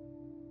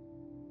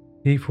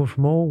 people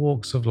from all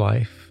walks of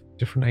life,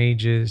 different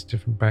ages,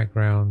 different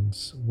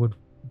backgrounds, would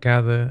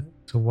gather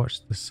to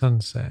watch the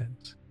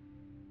sunset.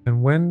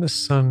 And when the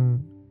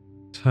sun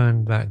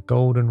turned that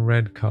golden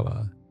red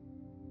color,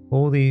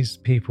 all these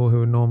people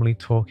who are normally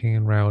talking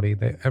and rowdy,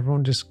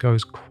 everyone just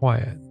goes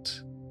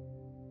quiet.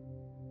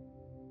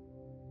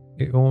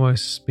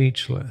 almost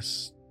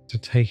speechless to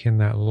take in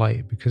that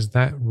light, because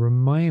that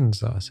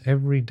reminds us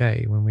every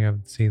day when we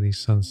see these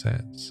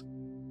sunsets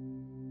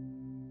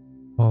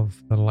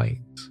of the light.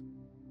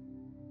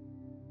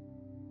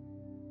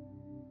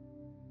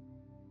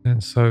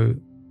 And so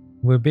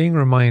we're being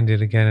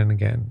reminded again and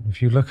again.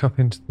 If you look up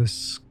into the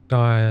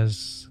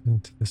stars,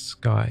 into the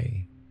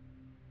sky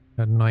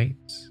at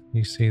night,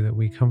 you see that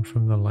we come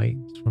from the light,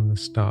 from the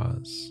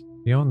stars,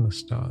 beyond the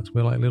stars.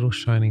 We're like little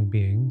shining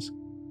beings.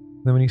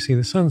 Then when you see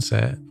the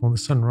sunset or the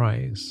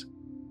sunrise,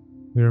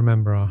 we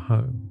remember our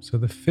home. So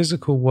the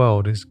physical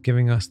world is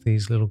giving us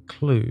these little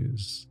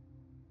clues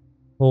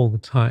all the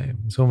time.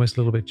 It's almost a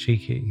little bit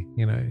cheeky,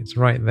 it's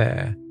right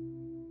there.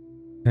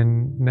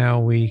 And now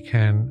we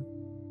can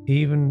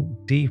even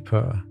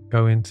deeper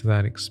go into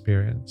that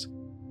experience.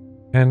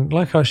 And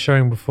like I was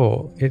showing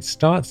before, it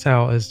starts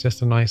out as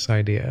just a nice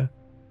idea.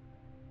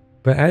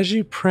 But as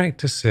you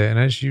practice it and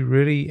as you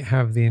really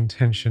have the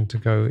intention to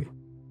go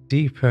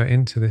deeper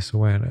into this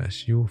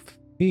awareness, you'll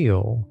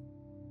feel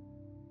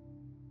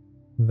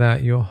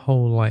that your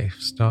whole life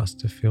starts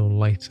to feel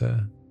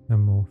lighter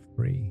and more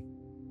free.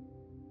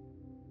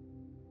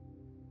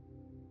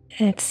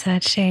 It's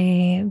such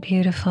a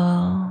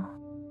beautiful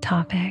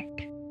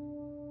topic,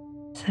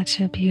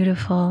 such a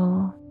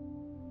beautiful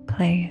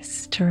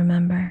place to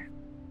remember,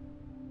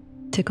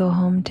 to go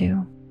home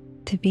to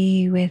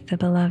be with the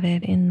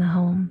beloved in the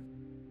home.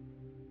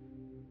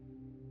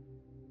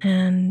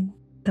 And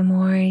the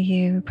more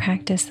you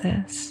practice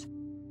this,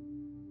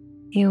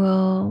 you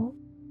will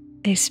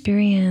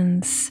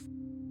experience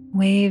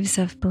waves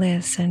of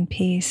bliss and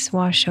peace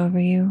wash over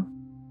you,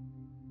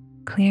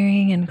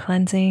 clearing and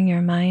cleansing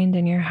your mind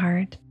and your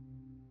heart,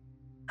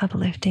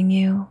 uplifting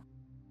you,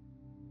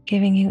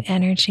 giving you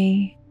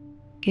energy,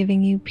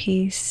 giving you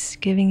peace,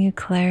 giving you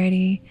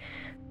clarity.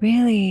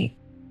 Really,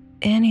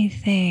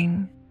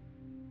 anything,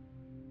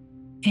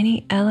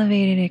 any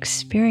elevated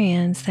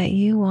experience that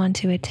you want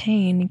to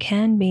attain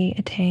can be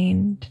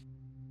attained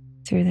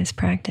through this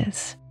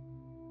practice.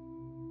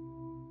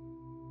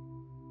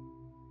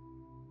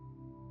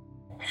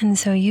 And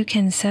so you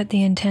can set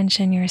the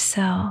intention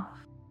yourself.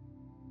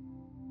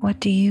 What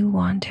do you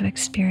want to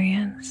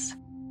experience?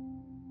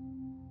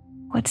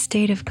 What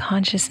state of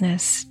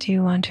consciousness do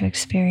you want to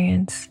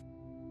experience?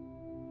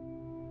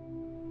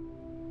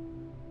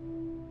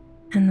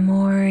 And the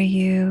more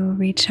you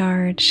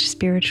recharge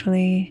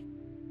spiritually,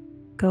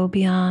 go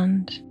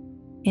beyond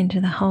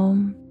into the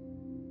home,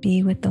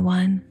 be with the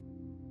one,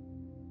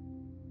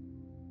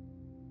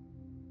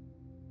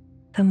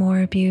 the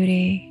more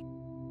beauty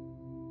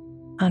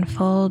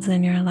unfolds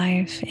in your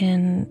life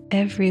in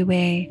every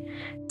way.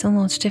 It's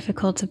almost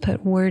difficult to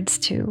put words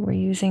to. We're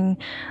using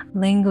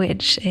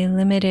language, a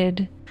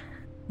limited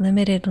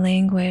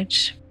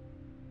language,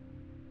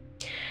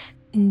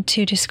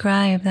 to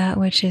describe that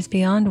which is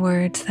beyond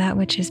words, that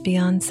which is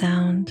beyond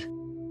sound,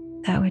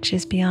 that which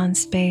is beyond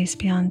space,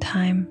 beyond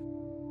time,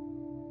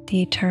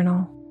 the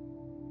eternal.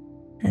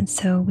 And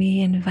so we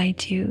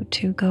invite you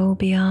to go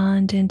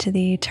beyond into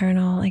the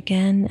eternal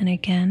again and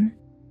again.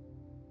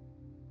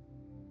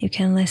 You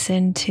can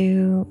listen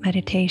to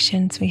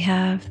meditations we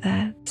have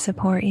that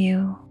support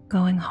you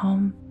going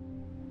home.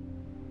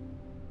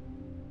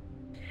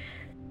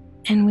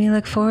 And we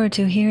look forward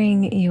to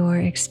hearing your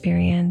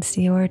experience,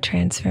 your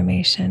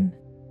transformation,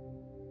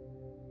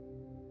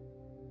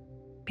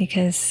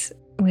 because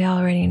we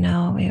already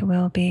know it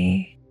will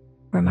be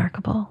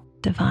remarkable,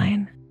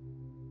 divine.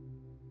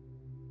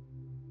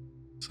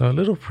 So a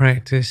little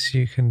practice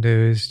you can do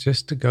is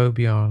just to go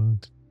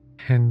beyond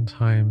 10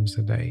 times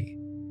a day.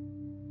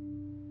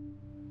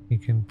 You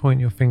can point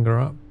your finger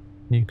up.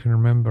 You can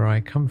remember, I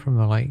come from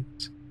the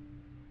light.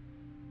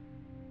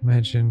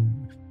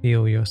 Imagine,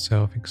 feel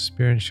yourself,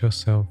 experience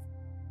yourself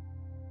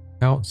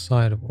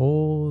outside of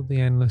all the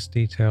endless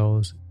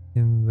details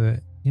in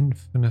the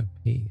infinite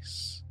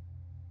peace,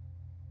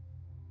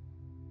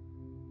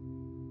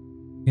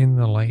 in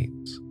the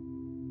light,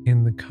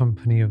 in the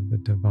company of the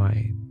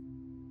divine.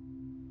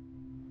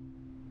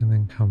 And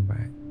then come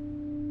back.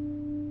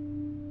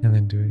 And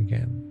then do it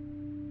again.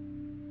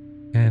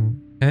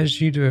 And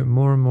as you do it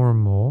more and more and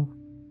more,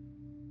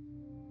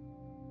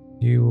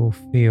 you will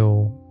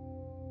feel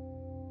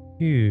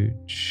huge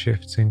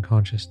shifts in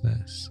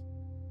consciousness.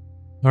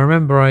 I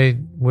remember I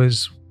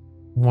was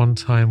one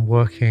time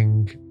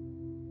working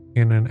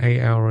in an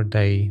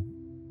 8-hour-a-day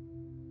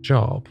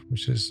job,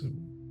 which is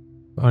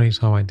the only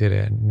time I did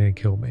it, and it nearly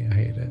killed me. I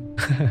hated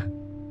it.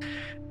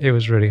 It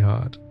was really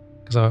hard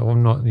because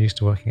I'm not used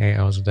to working 8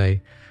 hours a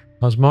day.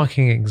 I was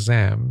marking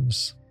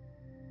exams,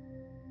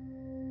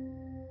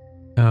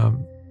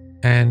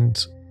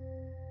 and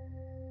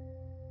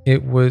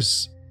it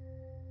was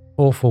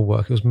awful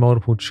work. It was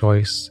multiple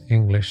choice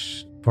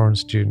English foreign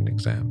student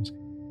exams.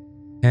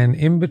 And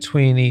in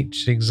between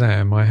each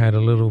exam, I had a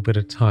little bit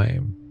of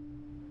time.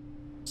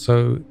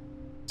 So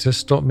to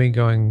stop me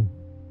going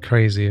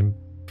crazy and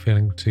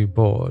feeling too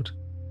bored,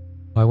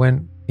 I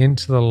went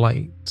into the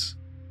light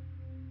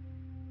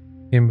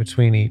in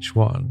between each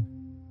one.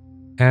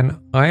 And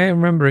I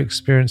remember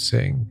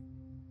experiencing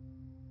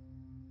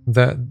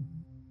that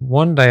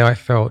one day I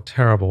felt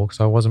terrible because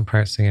I wasn't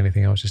practicing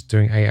anything. I was just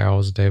doing 8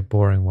 hours a day of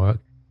boring work.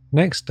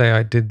 Next day,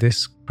 I did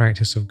this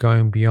practice of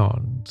going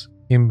beyond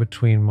in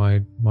between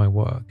my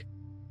work.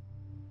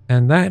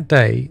 And that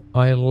day,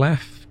 I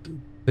left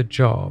the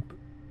job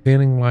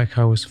feeling like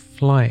I was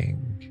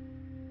flying.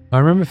 I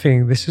remember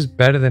thinking, this is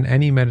better than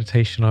any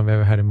meditation I've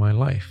ever had in my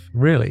life,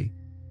 really,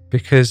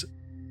 because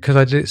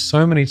I did it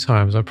so many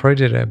times. I probably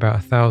did it about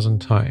 1,000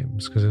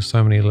 times because there's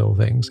so many little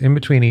things. In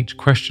between each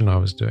question, I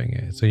was doing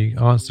it. So you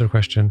answer a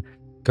question,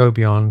 go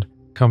beyond,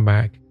 come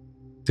back,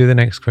 do the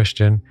next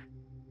question.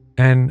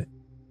 And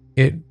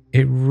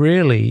it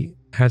really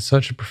had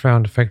such a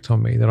profound effect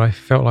on me that I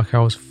felt like I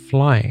was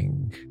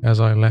flying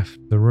as I left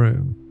the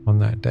room on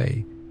that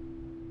day.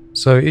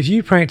 So if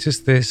you practice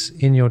this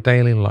in your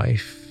daily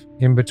life,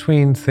 in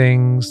between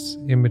things,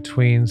 in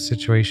between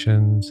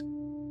situations,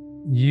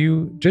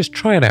 you just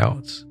try it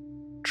out.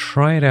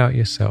 Try it out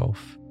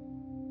yourself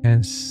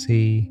and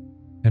see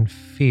and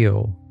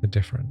feel the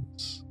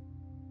difference.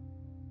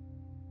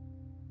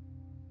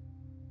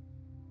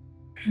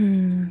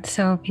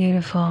 So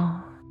beautiful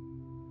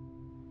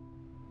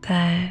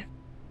that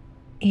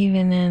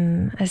even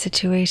in a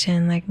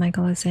situation like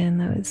Michael was in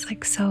that was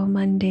like so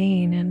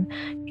mundane and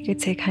you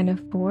could say kind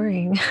of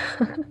boring,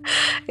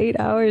 8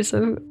 hours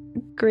of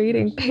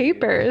grading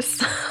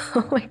papers.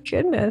 Oh my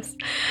goodness.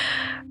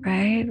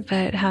 Right?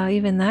 But how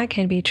even that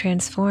can be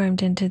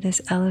transformed into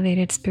this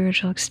elevated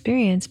spiritual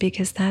experience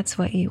because that's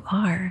what you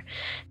are.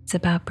 It's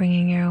about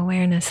bringing your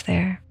awareness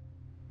there.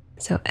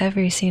 So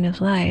every scene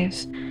of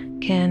life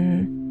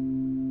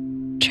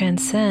can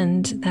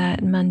transcend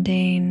that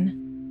mundane,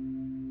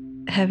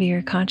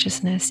 heavier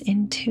consciousness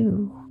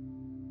into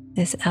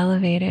this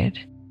elevated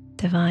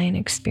divine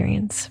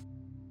experience.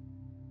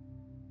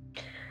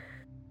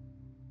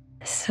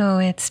 So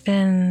it's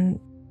been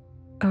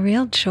a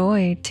real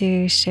joy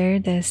to share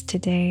this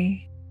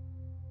today.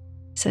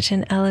 Such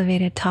an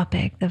elevated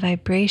topic. The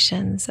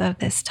vibrations of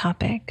this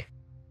topic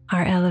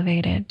are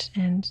elevated,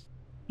 and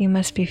you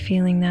must be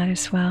feeling that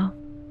as well.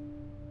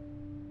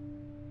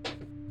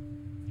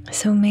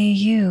 So may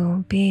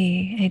you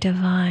be a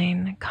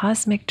divine,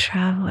 cosmic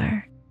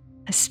traveler,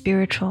 a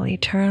spiritual,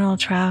 eternal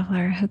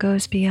traveler who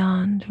goes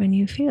beyond when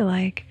you feel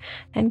like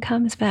and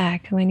comes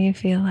back when you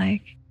feel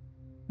like.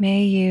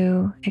 May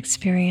you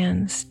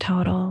experience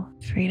total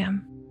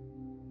freedom.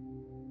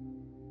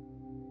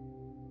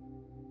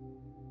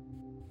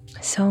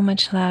 So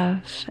much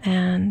love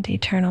and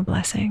eternal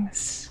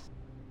blessings.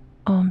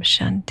 Om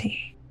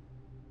Shanti.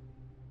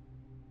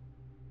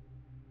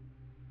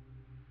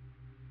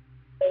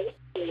 Thank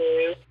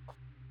you.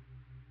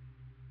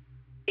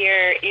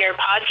 Your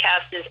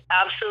podcast is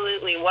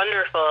absolutely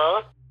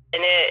wonderful,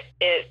 and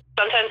it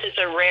sometimes it's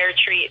a rare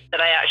treat that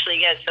I actually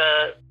get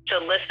to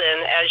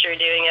listen as you're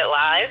doing it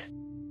live.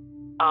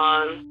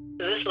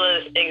 So this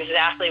was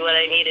exactly what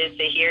I needed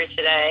to hear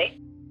today,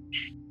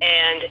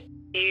 and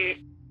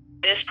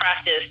this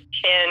practice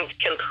can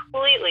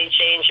completely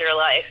change your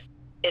life.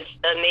 It's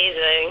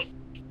amazing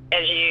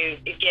as you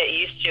get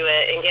used to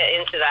it and get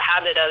into the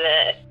habit of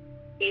it.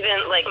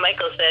 Even like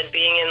Michael said,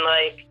 being in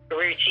like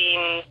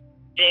routine,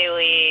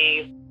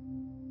 daily,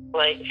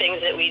 like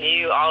things that we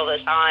do all the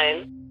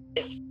time,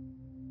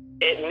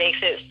 it makes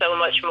it so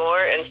much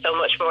more and so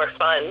much more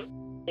fun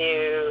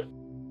to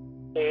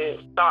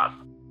stop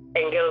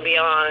and go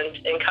beyond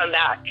and come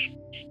back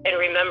and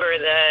remember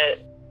that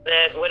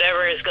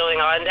whatever is going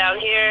on down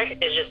here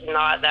is just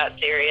not that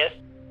serious.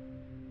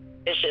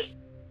 It's just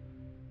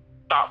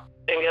stop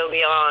and go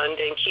beyond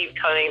and keep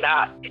coming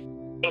back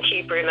and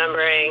keep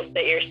remembering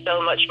that you're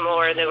so much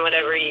more than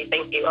whatever you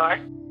think you are.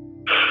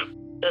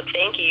 So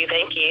thank you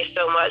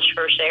so much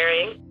for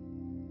sharing.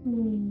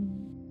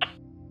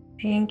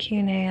 Thank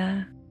you,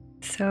 Naya.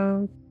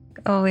 So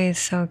always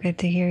so good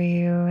to hear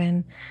you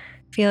and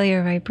feel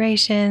your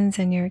vibrations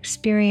and your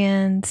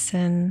experience.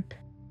 And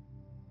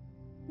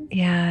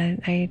yeah,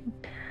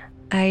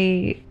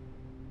 I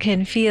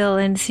can feel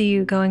and see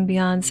you going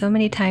beyond so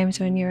many times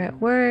when you're at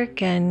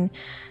work, and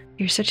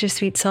you're such a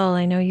sweet soul.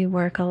 I know you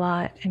work a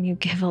lot and you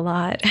give a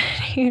lot.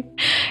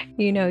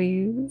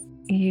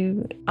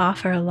 You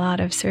offer a lot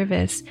of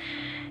service,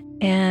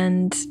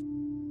 and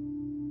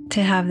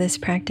to have this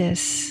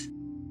practice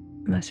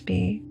must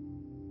be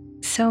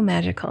so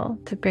magical,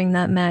 to bring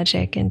that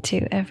magic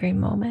into every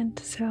moment.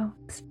 So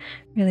it's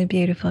really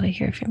beautiful to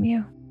hear from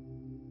you.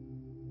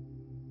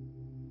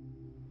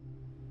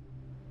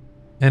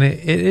 And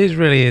it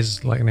really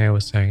is, like Naya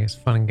was saying, it's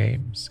fun and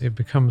games. It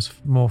becomes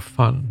more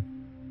fun.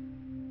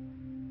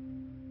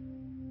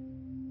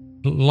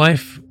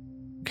 Life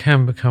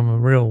can become a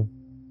real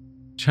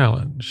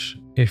challenge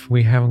if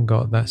we haven't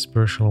got that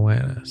spiritual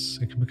awareness.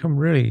 It can become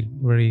really,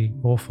 really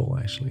awful,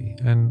 actually.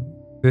 And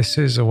this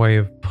is a way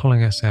of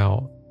pulling us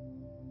out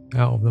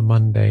of the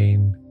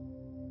mundane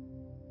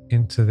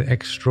into the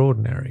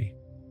extraordinary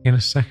in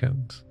a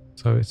second.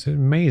 So it's an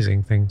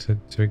amazing thing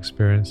to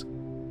experience.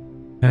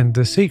 And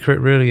the secret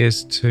really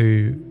is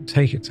to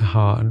take it to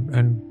heart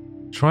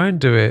and try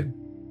and do it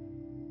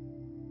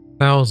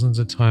thousands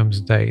of times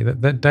a day.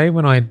 That day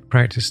when I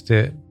practiced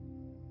it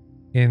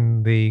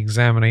in the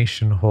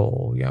examination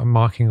hall,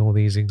 marking all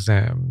these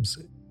exams.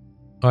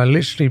 I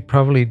literally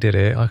probably did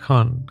it. I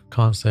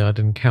can't say I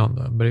didn't count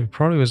them, but it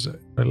probably was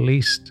at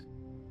least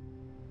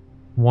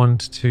 1,000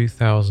 to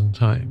 2,000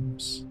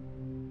 times.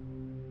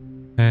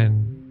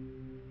 And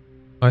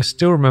I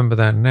still remember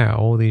that now,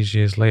 all these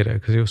years later,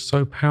 because it was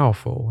so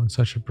powerful and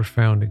such a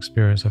profound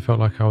experience. I felt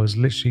like I was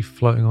literally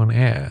floating on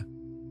air,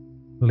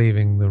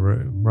 leaving the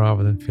room,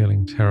 rather than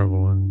feeling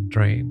terrible and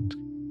drained.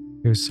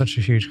 It was such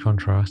a huge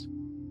contrast.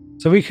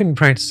 So we can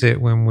practice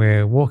it when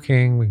we're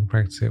walking, we can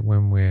practice it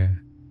when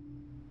we're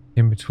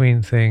in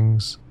between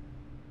things.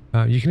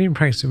 You can even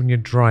practice it when you're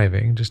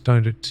driving, just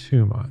don't do it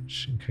too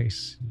much in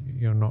case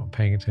you're not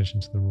paying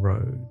attention to the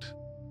road.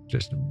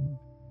 Just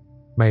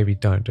maybe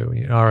don't do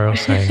it.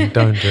 Ariel's saying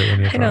don't do it when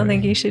you're driving. I don't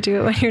think you should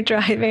do it when you're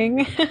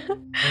driving.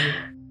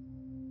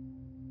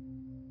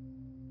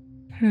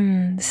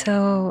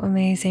 So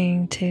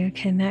amazing to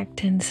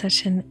connect in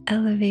such an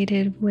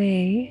elevated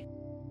way.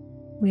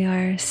 We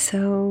are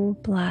so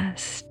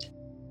blessed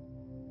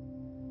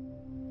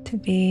to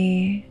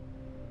be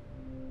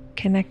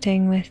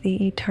connecting with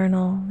the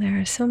eternal.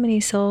 There are so many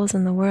souls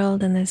in the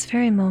world in this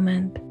very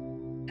moment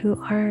who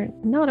are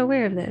not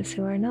aware of this,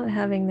 who are not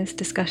having this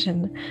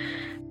discussion.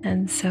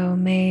 And so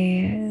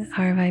may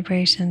our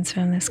vibrations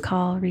from this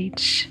call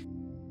reach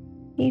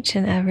each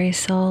and every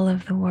soul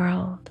of the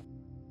world,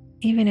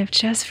 even if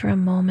just for a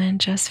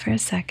moment, just for a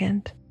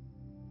second,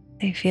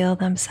 they feel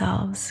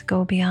themselves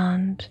go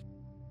beyond.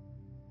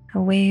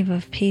 A wave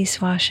of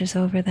peace washes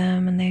over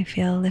them and they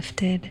feel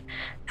lifted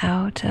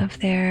out of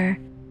their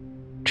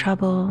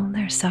trouble,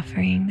 their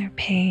suffering, their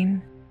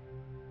pain.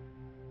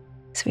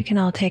 So we can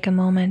all take a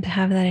moment to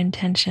have that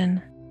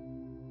intention.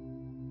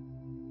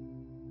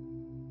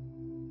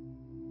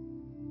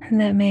 And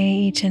that may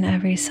each and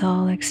every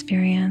soul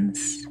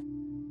experience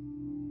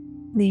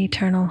the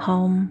eternal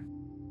home,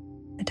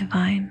 the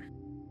divine.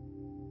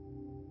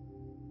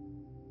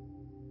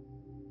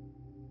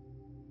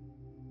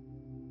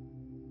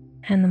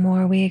 And the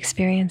more we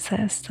experience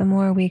this, the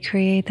more we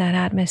create that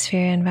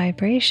atmosphere and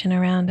vibration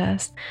around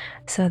us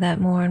so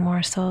that more and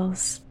more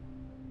souls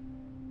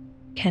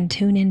can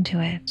tune into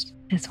it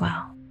as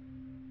well.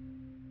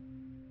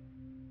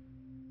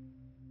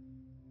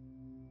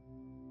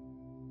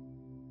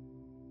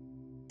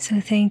 So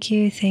thank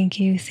you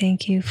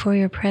for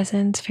your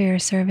presence, for your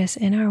service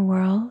in our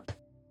world.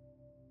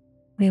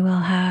 We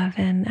will have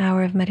an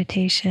hour of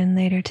meditation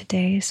later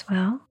today as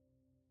well.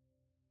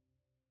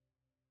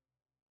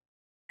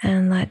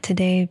 And let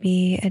today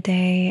be a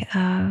day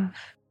of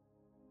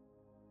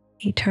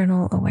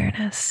eternal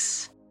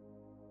awareness.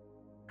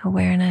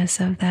 Awareness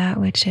of that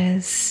which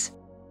is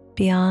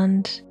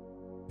beyond,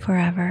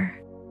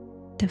 forever,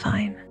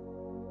 divine.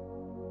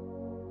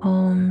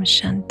 Om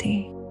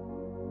Shanti.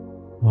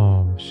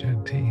 Om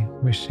Shanti.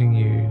 Wishing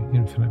you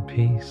infinite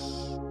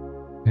peace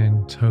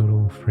and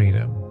total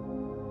freedom.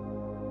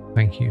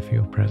 Thank you for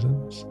your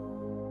presence.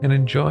 And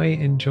enjoy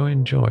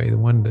the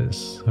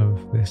wonders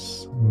of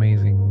this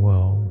amazing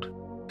world.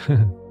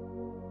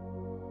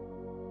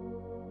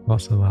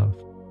 Lots of love,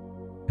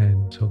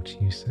 and talk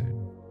to you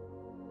soon.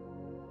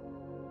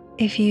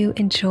 If you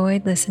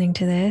enjoyed listening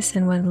to this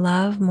and would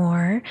love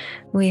more,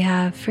 we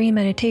have free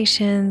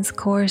meditations,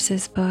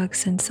 courses,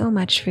 books, and so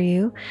much for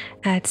you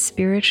at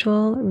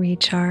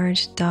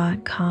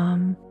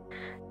spiritualrecharge.com.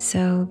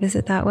 So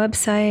visit that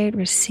website,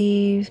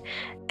 receive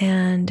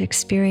and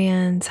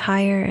experience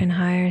higher and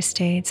higher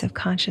states of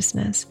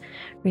consciousness,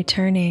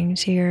 returning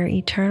to your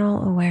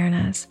eternal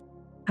awareness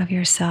of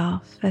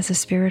yourself as a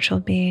spiritual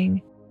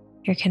being,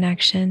 your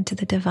connection to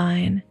the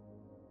divine,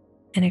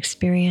 and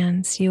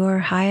experience your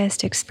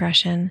highest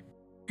expression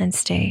and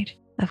state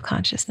of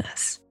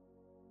consciousness.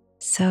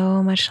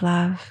 So much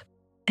love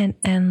and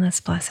endless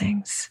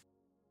blessings.